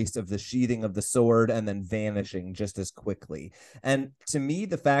advice of the sheathing of the sword and then vanishing just as quickly. And to me,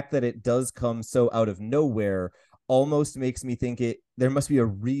 the fact that it does come so out of nowhere almost makes me think there must be a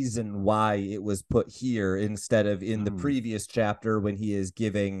reason why it was put here instead of in the previous chapter when he is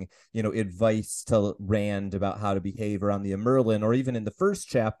giving, advice to Rand about how to behave around the Merlin, or even in the first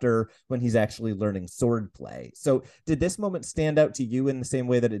chapter when he's actually learning swordplay. So did this moment stand out to you in the same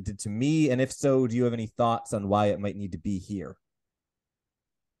way that it did to me? And if so, do you have any thoughts on why it might need to be here?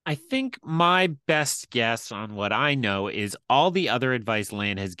 I think my best guess on what I know is all the other advice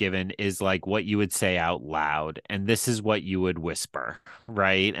Lan has given is like what you would say out loud, and this is what you would whisper,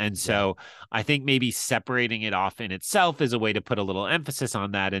 right? And so I think maybe separating it off in itself is a way to put a little emphasis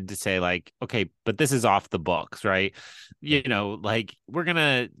on that and to say, like, okay, but this is off the books, right? Like we're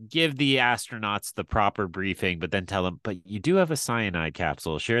gonna give the astronauts the proper briefing, but then tell them, but you do have a cyanide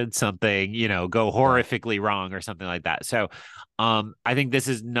capsule. Should something, go horrifically wrong or something like that. So I think this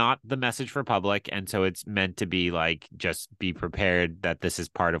is not the message for public, and so it's meant to be like just be prepared that this is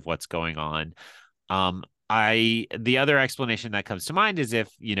part of what's going on. The other explanation that comes to mind is if,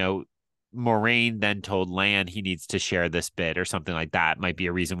 Moraine then told Lan he needs to share this bit or something like that might be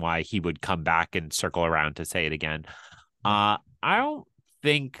a reason why he would come back and circle around to say it again. I don't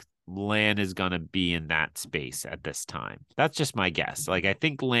think Lan is going to be in that space at this time. That's just my guess. Like, I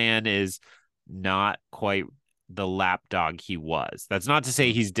think Lan is not quite the lapdog he was. That's not to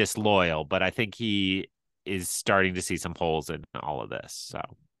say he's disloyal, but I think he is starting to see some holes in all of this. So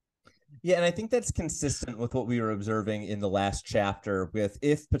yeah, and I think that's consistent with what we were observing in the last chapter with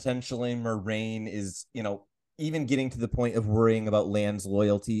if potentially Moraine is, even getting to the point of worrying about Lan's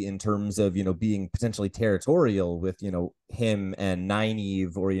loyalty in terms of, being potentially territorial with, him and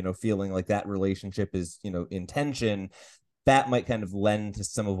Nynaeve, or, feeling like that relationship is, in tension. That might kind of lend to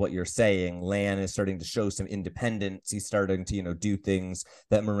some of what you're saying. Lan is starting to show some independence. He's starting to, do things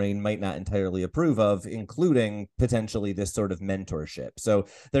that Moraine might not entirely approve of, including potentially this sort of mentorship. So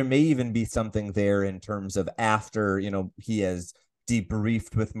there may even be something there in terms of after, he has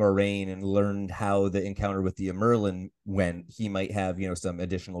debriefed with Moraine and learned how the encounter with the Merlin went, he might have, some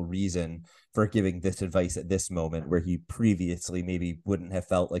additional reason for giving this advice at this moment where he previously maybe wouldn't have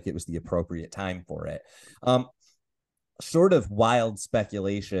felt like it was the appropriate time for it. Sort of wild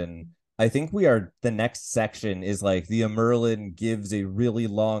speculation. I think the next section is like the Merlin gives a really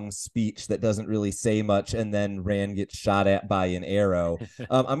long speech that doesn't really say much, and then Rand gets shot at by an arrow.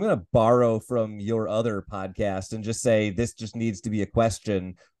 I'm going to borrow from your other podcast and just say this just needs to be a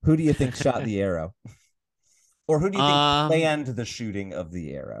question. Who do you think shot the arrow? Or who do you think planned the shooting of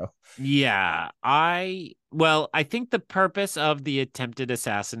the arrow? Yeah, I Well, I think the purpose of the attempted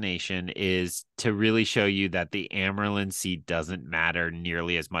assassination is to really show you that the Amerlin seat doesn't matter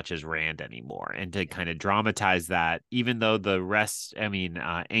nearly as much as Rand anymore, and to kind of dramatize that, even though the rest,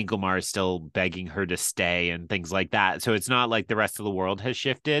 Anglemar is still begging her to stay and things like that. So it's not like the rest of the world has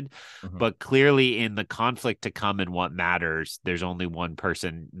shifted, but clearly in the conflict to come and what matters, there's only one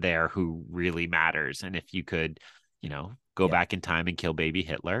person there who really matters. And if you could, go back in time and kill baby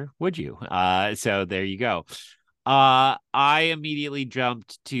Hitler, would you? So there you go. I immediately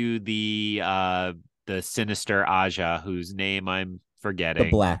jumped to the sinister Aja, whose name I'm The forgetting.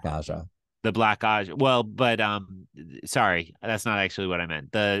 Black Aja. The Black Aja. Well, but sorry, that's not actually what I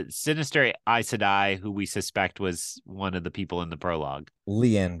meant. The sinister Aes Sedai, who we suspect was one of the people in the prologue.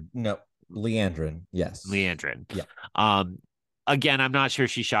 Leandrin. Yes. Leandrin. Yeah. Again, I'm not sure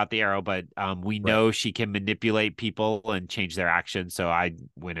she shot the arrow, but we know she can manipulate people and change their actions. So I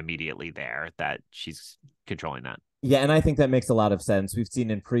went immediately there that she's controlling that. Yeah, and I think that makes a lot of sense. We've seen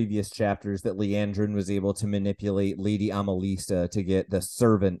in previous chapters that Leandrin was able to manipulate Lady Amalisa to get the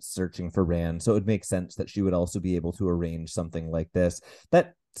servants searching for Rand. So it would make sense that she would also be able to arrange something like this.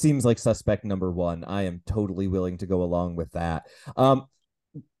 That seems like suspect number one. I am totally willing to go along with that. I've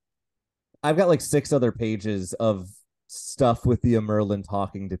got like 6 other pages of stuff with the Merlin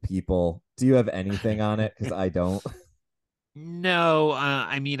talking to people. Do you have anything on it? Because I don't. No,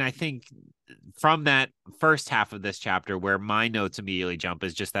 I think from that first half of this chapter, where my notes immediately jump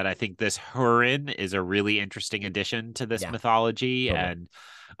is just that I think this Hurin is a really interesting addition to this mythology. Totally. And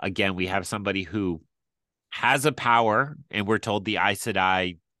again, we have somebody who has a power, and we're told the Aes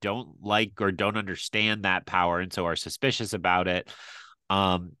Sedai don't like or don't understand that power, and so are suspicious about it.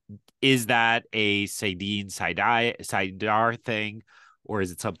 Is that a Saidar thing, or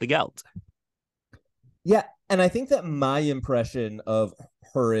is it something else? Yeah, and I think that my impression of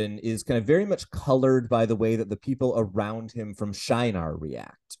Hurin is kind of very much colored by the way that the people around him from Shinar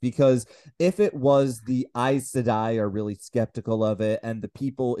react. Because if it was the Aes Sedai are really skeptical of it, and the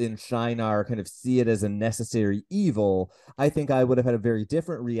people in Shinar kind of see it as a necessary evil, I think I would have had a very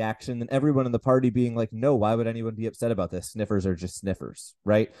different reaction than everyone in the party being like, no, why would anyone be upset about this? Sniffers are just sniffers,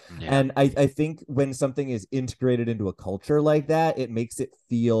 right? Yeah. And I think when something is integrated into a culture like that, it makes it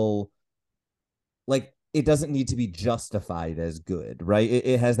feel like it doesn't need to be justified as good, right?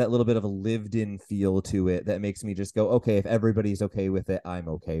 It has that little bit of a lived in feel to it that makes me just go, okay, if everybody's okay with it, I'm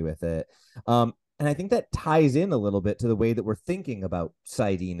okay with it. And I think that ties in a little bit to the way that we're thinking about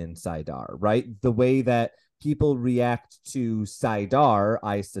saidin and saidar, right? The way that people react to saidar,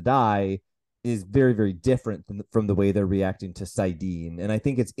 Aes Sedai, is very, very different from the way they're reacting to saidin. And I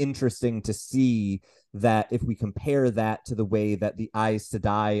think it's interesting to see that if we compare that to the way that the Aes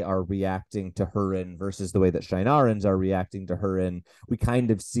Sedai are reacting to Hurin versus the way that Shinarans are reacting to Hurin, we kind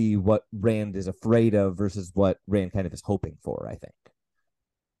of see what Rand is afraid of versus what Rand kind of is hoping for, I think.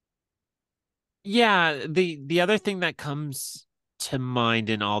 Yeah, the other thing that comes to mind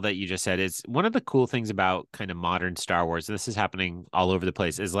in all that you just said is one of the cool things about kind of modern Star Wars, and this is happening all over the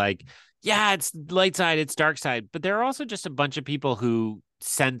place, is like, yeah, it's light side, it's dark side, but there are also just a bunch of people who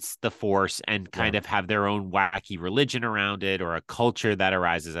sense the Force and kind of have their own wacky religion around it, or a culture that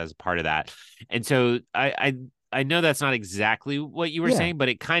arises as a part of that. And so I know that's not exactly what you were saying, but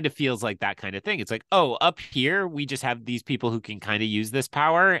it kind of feels like that kind of thing. It's like, oh, up here, we just have these people who can kind of use this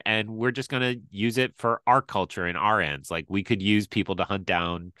power, and we're just going to use it for our culture and our ends. Like, we could use people to hunt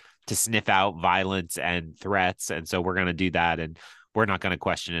down, to sniff out violence and threats. And so we're going to do that. And we're not going to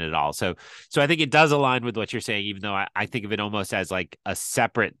question it at all. So I think it does align with what you're saying, even though I think of it almost as like a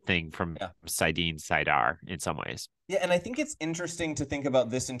separate thing from saidin, saidar in some ways. Yeah, and I think it's interesting to think about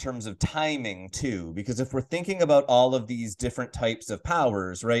this in terms of timing too, because if we're thinking about all of these different types of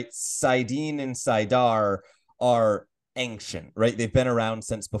powers, right? saidin and saidar are ancient, right? They've been around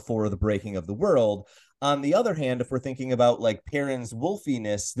since before the breaking of the world. On the other hand, if we're thinking about like Perrin's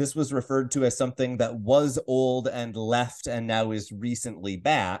wolfiness, this was referred to as something that was old and left and now is recently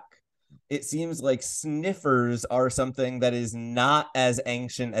back. It seems like sniffers are something that is not as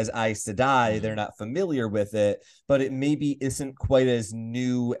ancient as Aes Sedai. They're not familiar with it, but it maybe isn't quite as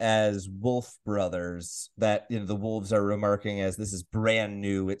new as Wolf Brothers, that, you know, the wolves are remarking as this is brand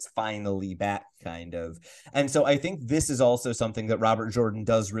new, it's finally back, kind of. And so I think this is also something that Robert Jordan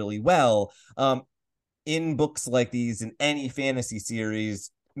does really well. In books like these, in any fantasy series,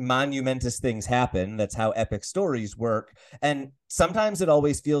 monumentous things happen. That's how epic stories work. And sometimes it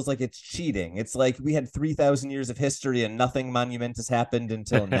always feels like it's cheating. It's like we had 3,000 years of history and nothing monumentous happened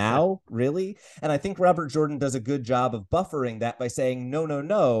until now, really. And I think Robert Jordan does a good job of buffering that by saying, no, no,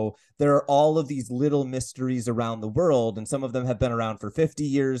 no, there are all of these little mysteries around the world, and some of them have been around for 50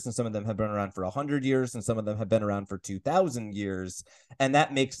 years, and some of them have been around for 100 years, and some of them have been around for 2,000 years. And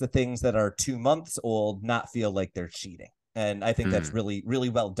that makes the things that are 2 months old not feel like they're cheating. And I think that's really, really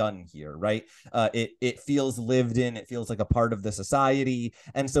well done here, right? It feels lived in. It feels like a part of the society,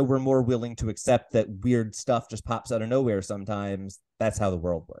 and so we're more willing to accept that weird stuff just pops out of nowhere sometimes. That's how the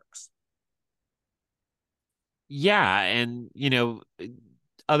world works. Yeah, and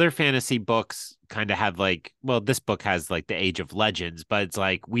other fantasy books kind of have like, well, this book has like the Age of Legends, but it's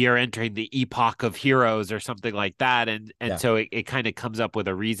like we are entering the epoch of heroes or something like that, and Yeah. so it kind of comes up with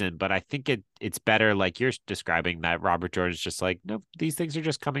a reason. But I think it's better, like you're describing, that Robert Jordan's just like, no, these things are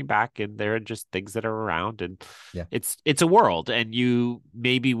just coming back, and they're just things that are around, and Yeah. it's a world, and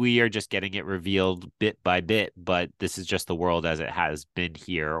maybe we are just getting it revealed bit by bit, but this is just the world as it has been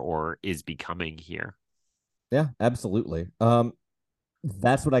here or is becoming here. Yeah, absolutely.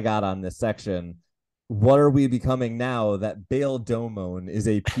 That's what I got on this section. What are we becoming now that Bayle Domon is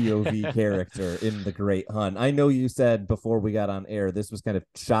a POV character in The Great Hunt? I know you said before we got on air this was kind of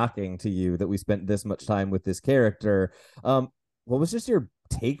shocking to you that we spent this much time with this character. What was just your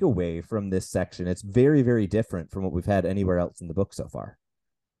takeaway from this section? It's very, very different from what we've had anywhere else in the book so far.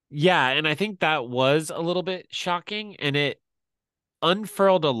 Yeah, and I think that was a little bit shocking, and it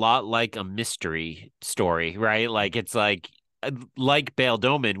unfurled a lot like a mystery story, right? Like it's like Bayle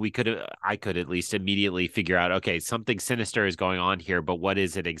Domon, I could at least immediately figure out, okay, something sinister is going on here, but what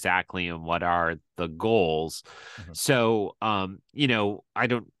is it exactly, and what are the goals? Mhm. So, I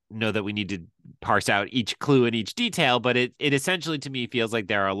don't know that we need to parse out each clue and each detail, but it essentially to me feels like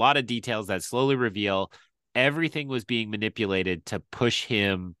there are a lot of details that slowly reveal everything was being manipulated to push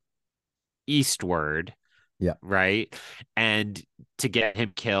him eastward, Yeah. right? And to get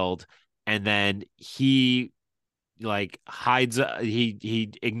him killed. And then he like hides,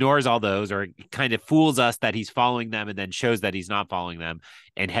 he ignores all those, or kind of fools us that he's following them, and then shows that he's not following them,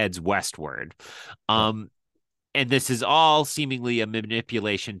 and heads westward. Yeah. And this is all seemingly a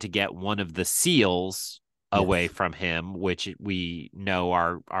manipulation to get one of the seals away Yes. from him, which we know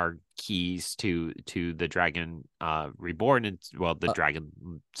are keys to the Dragon Reborn, and well, the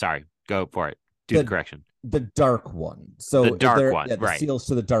dragon, sorry, go for it, do the The correction. the dark one. The So dark there, one, yeah, the right. seals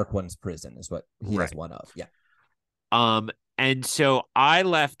to the dark one's prison is what he has Right. one of. Yeah. And so I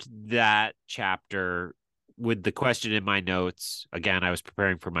left that chapter with the question in my notes. Again, I was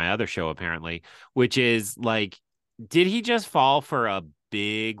preparing for my other show, apparently, which is like, did he just fall for a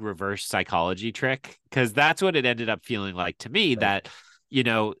big reverse psychology trick? Because that's what it ended up feeling like to me, Right.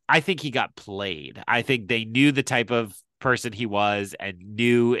 that, I think he got played. I think they knew the type of person he was and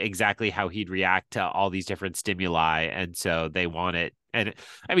knew exactly how he'd react to all these different stimuli. And so they want it. And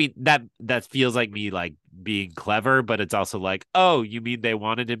I mean, that feels like me like being clever, but it's also like, oh, you mean they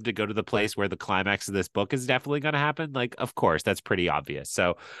wanted him to go to the place where the climax of this book is definitely going to happen? Like, of course, that's pretty obvious.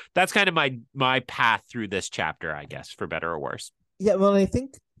 So that's kind of my path through this chapter, I guess, for better or worse. Yeah, well, I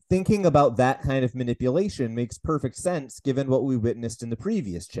think thinking about that kind of manipulation makes perfect sense given what we witnessed in the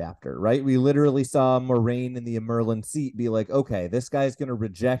previous chapter, right? We literally saw Moraine in the Merlin seat be like, okay, this guy's going to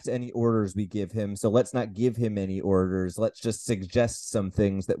reject any orders we give him, so let's not give him any orders. Let's just suggest some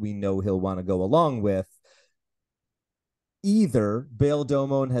things that we know he'll want to go along with. Either Bayle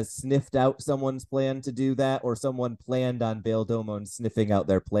Domon has sniffed out someone's plan to do that, or someone planned on Bayle Domon sniffing out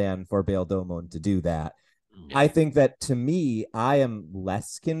their plan for Bayle Domon to do that. Yeah. I think that, to me, I am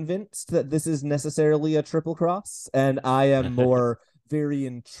less convinced that this is necessarily a triple cross, and I am more very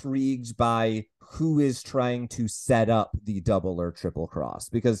intrigued by who is trying to set up the double or triple cross,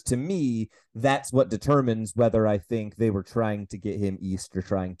 because to me, that's what determines whether I think they were trying to get him east or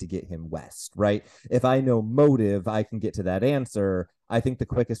trying to get him west, right? If I know motive, I can get to that answer. I think the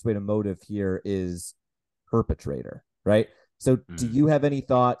quickest way to motive here is perpetrator, right? So do you have any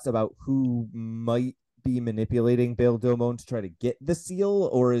thoughts about who might be manipulating Bayle Domon to try to get the seal,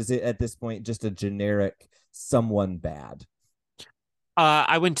 or is it at this point just a generic someone bad?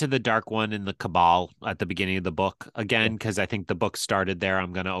 I went to the dark one in the Cabal at the beginning of the book again, because I think the book started there.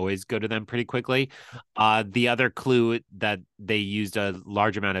 I'm going to always go to them pretty quickly. The other clue that they used a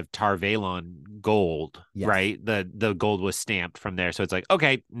large amount of Tarvalon gold, Yes. right? The gold was stamped from there. So it's like,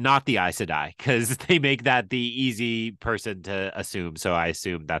 okay, not the Aes Sedai, because they make that the easy person to assume. So I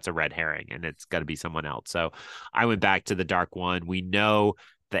assume that's a red herring and it's got to be someone else. So I went back to the dark one. We know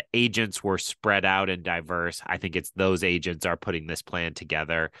the agents were spread out and diverse. I think it's those agents are putting this plan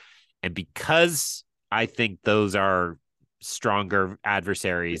together. And because I think those are stronger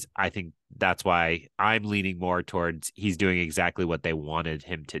adversaries, I think that's why I'm leaning more towards he's doing exactly what they wanted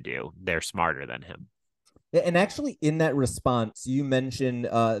him to do. They're smarter than him. And actually, in that response, you mentioned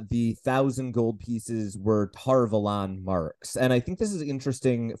the 1,000 gold pieces were Tarvalon marks. And I think this is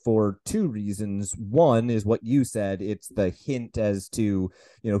interesting for two reasons. One is what you said. It's the hint as to,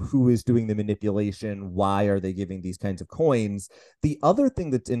 who is doing the manipulation? Why are they giving these kinds of coins? The other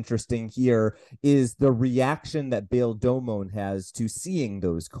thing that's interesting here is the reaction that Bayle Domon has to seeing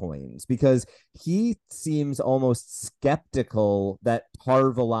those coins, because he seems almost skeptical that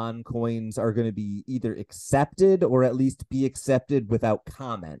Tarvalon coins are going to be either accepted or at least be accepted without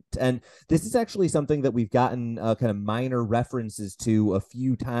comment. And this is actually something that we've gotten kind of minor references to a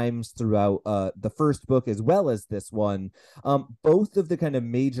few times throughout the first book as well as this one. Both of the kind of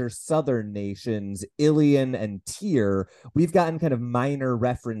major southern nations, Ilion and Tyr, we've gotten kind of minor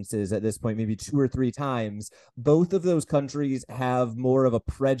references at this point, maybe 2 or 3 times. Both of those countries have more of a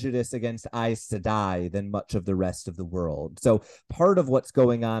prejudice against Aes Sedai than much of the rest of the world. So part of what's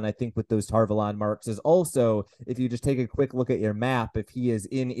going on, I think, with those Tarvalon marks is also, if you just take a quick look at your map, if he is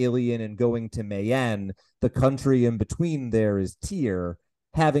in Ilion and going to Mayenne, the country in between there is Tyr.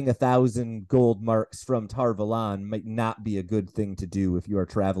 Having 1,000 gold marks from Tarvalon might not be a good thing to do if you are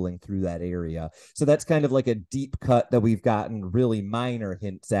traveling through that area. So that's kind of like a deep cut that we've gotten really minor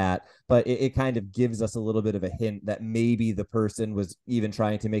hints at, but it kind of gives us a little bit of a hint that maybe the person was even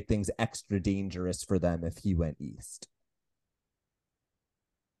trying to make things extra dangerous for them if he went east.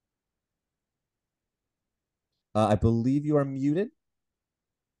 I believe you are muted.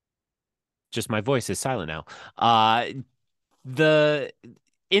 Just my voice is silent now. The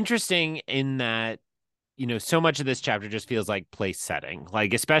interesting in that, so much of this chapter just feels like place setting,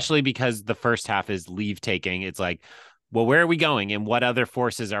 like, especially because the first half is Leavetaking. It's like, well, where are we going and what other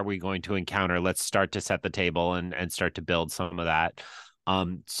forces are we going to encounter? Let's start to set the table and start to build some of that.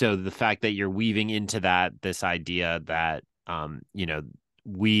 So the fact that you're weaving into that, this idea that,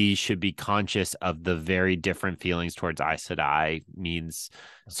 we should be conscious of the very different feelings towards Aes Sedai means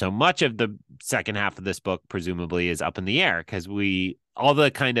so much of the second half of this book presumably is up in the air, because all the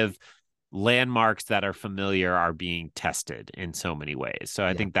kind of landmarks that are familiar are being tested in so many ways. So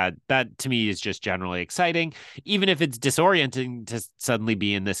I think that to me is just generally exciting, even if it's disorienting to suddenly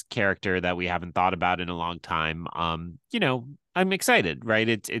be in this character that we haven't thought about in a long time. I'm excited, right?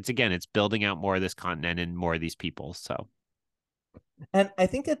 It's building out more of this continent and more of these people. So. And I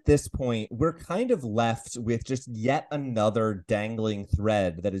think at this point, we're kind of left with just yet another dangling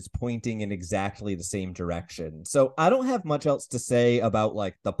thread that is pointing in exactly the same direction. So I don't have much else to say about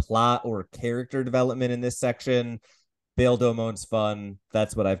like the plot or character development in this section. Bayle Domon's fun.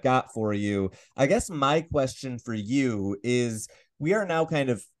 That's what I've got for you. I guess my question for you is, we are now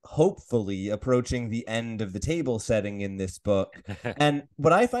kind of hopefully approaching the end of the table setting in this book. And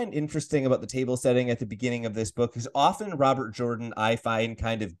what I find interesting about the table setting at the beginning of this book is often Robert Jordan, I find,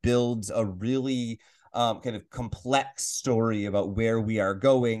 kind of builds a really kind of complex story about where we are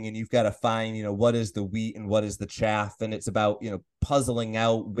going. And you've got to find, what is the wheat and what is the chaff. And it's about, puzzling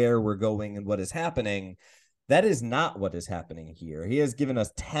out where we're going and what is happening. That is not what is happening here. He has given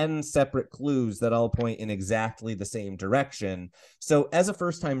us 10 separate clues that all point in exactly the same direction. So as a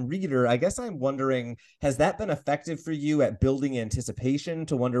first-time reader, I guess I'm wondering, has that been effective for you at building anticipation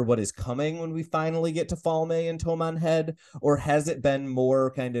to wonder what is coming when we finally get to Falme and Toman Head? Or has it been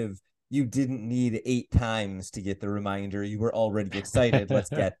more kind of, you didn't need 8 times to get the reminder, you were already excited, let's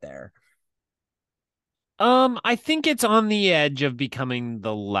get there? I think it's on the edge of becoming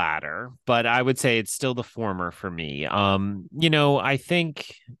the latter, but I would say it's still the former for me. I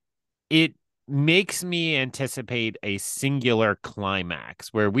think it makes me anticipate a singular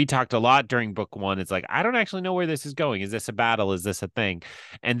climax, where we talked a lot during book 1. It's like, I don't actually know where this is going. Is this a battle? Is this a thing?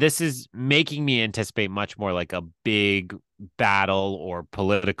 And this is making me anticipate much more like a big battle or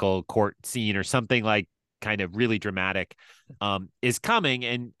political court scene or something like kind of really dramatic is coming.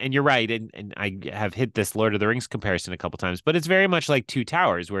 And you're right. And I have hit this Lord of the Rings comparison a couple times, but it's very much like Two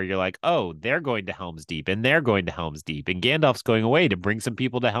Towers, where you're like, oh, they're going to Helm's Deep and they're going to Helm's Deep and Gandalf's going away to bring some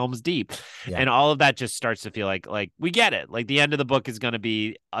people to Helm's Deep. Yeah. And all of that just starts to feel like we get it. Like the end of the book is going to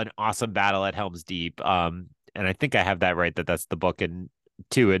be an awesome battle at Helm's Deep. And I think I have that right, that's the book and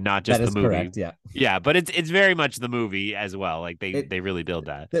too, and not just that the is movie. Correct, yeah, but it's very much the movie as well. Like they really build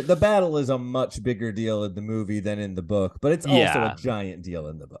that. The battle is a much bigger deal in the movie than in the book, but it's also a giant deal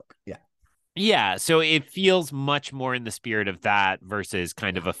in the book. Yeah, so it feels much more in the spirit of that versus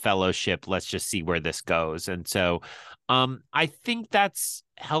kind of a fellowship. Let's just see where this goes. And so I think that's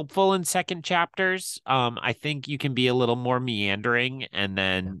helpful in second chapters. I think you can be a little more meandering, and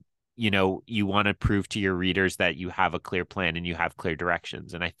then you want to prove to your readers that you have a clear plan and you have clear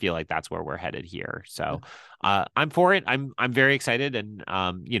directions. And I feel like that's where we're headed here. So I'm for it. I'm very excited. And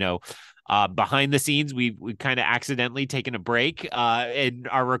behind the scenes, we kind of accidentally taken a break in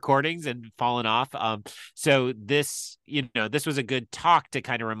our recordings and fallen off. So this was a good talk to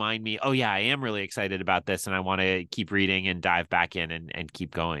kind of remind me, oh yeah, I am really excited about this, and I want to keep reading and dive back in and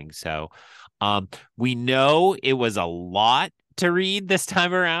keep going. So we know it was a lot to read this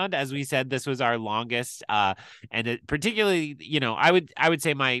time around. As we said, this was our longest, and particularly, I would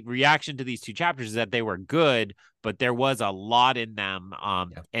say my reaction to these two chapters is that they were good, but there was a lot in them.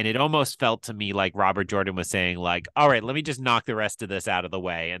 And it almost felt to me like Robert Jordan was saying, like, all right, let me just knock the rest of this out of the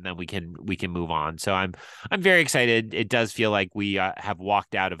way, and then we can move on. So I'm very excited. It does feel like we have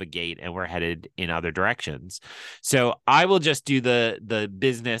walked out of a gate and we're headed in other directions. So I will just do the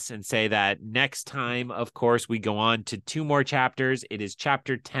business and say that next time, of course, we go on to two more chapters. It is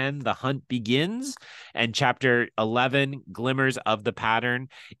chapter 10, The Hunt Begins, and chapter 11, Glimmers of the Pattern.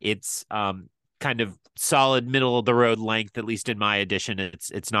 It's kind of solid middle of the road length, at least in my edition.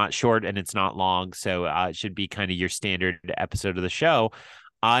 It's not short and it's not long, so it should be kind of your standard episode of the show.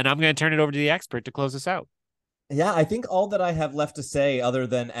 And I'm going to turn it over to the expert to close us out. Yeah, I think all that I have left to say, other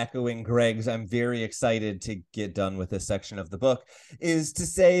than echoing Greg's, I'm very excited to get done with this section of the book, is to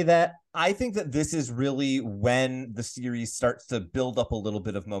say that I think that this is really when the series starts to build up a little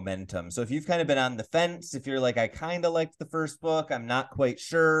bit of momentum. So if you've kind of been on the fence, if you're like, I kind of liked the first book, I'm not quite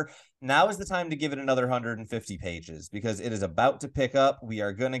sure, now is the time to give it another 150 pages, because it is about to pick up. We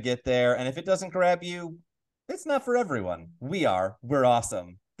are going to get there. And if it doesn't grab you, it's not for everyone. We're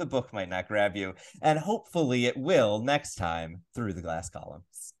awesome. The book might not grab you, and hopefully it will next time through the Glass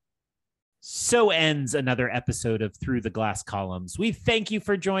Columns. So ends another episode of Through the Glass Columns. We thank you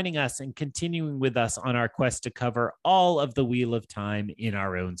for joining us and continuing with us on our quest to cover all of the Wheel of Time in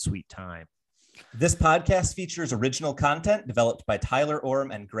our own sweet time. This podcast features original content developed by Tylor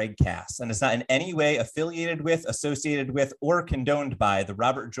Orm and Greg Cass, and is not in any way affiliated with, associated with, or condoned by the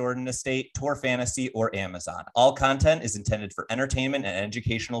Robert Jordan Estate, Tor Fantasy, or Amazon. All content is intended for entertainment and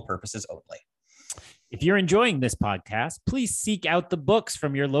educational purposes only. If you're enjoying this podcast, please seek out the books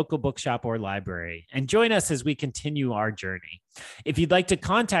from your local bookshop or library and join us as we continue our journey. If you'd like to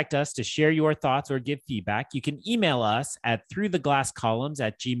contact us to share your thoughts or give feedback, you can email us at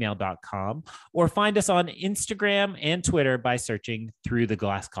throughtheglasscolumns@gmail.com or find us on Instagram and Twitter by searching Through the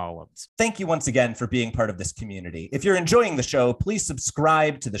Glass Columns. Thank you once again for being part of this community. If you're enjoying the show, please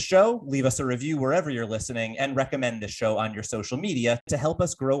subscribe to the show, leave us a review wherever you're listening, and recommend this show on your social media to help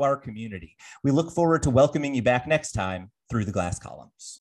us grow our community. We look forward to welcoming you back next time through the Glass Columns.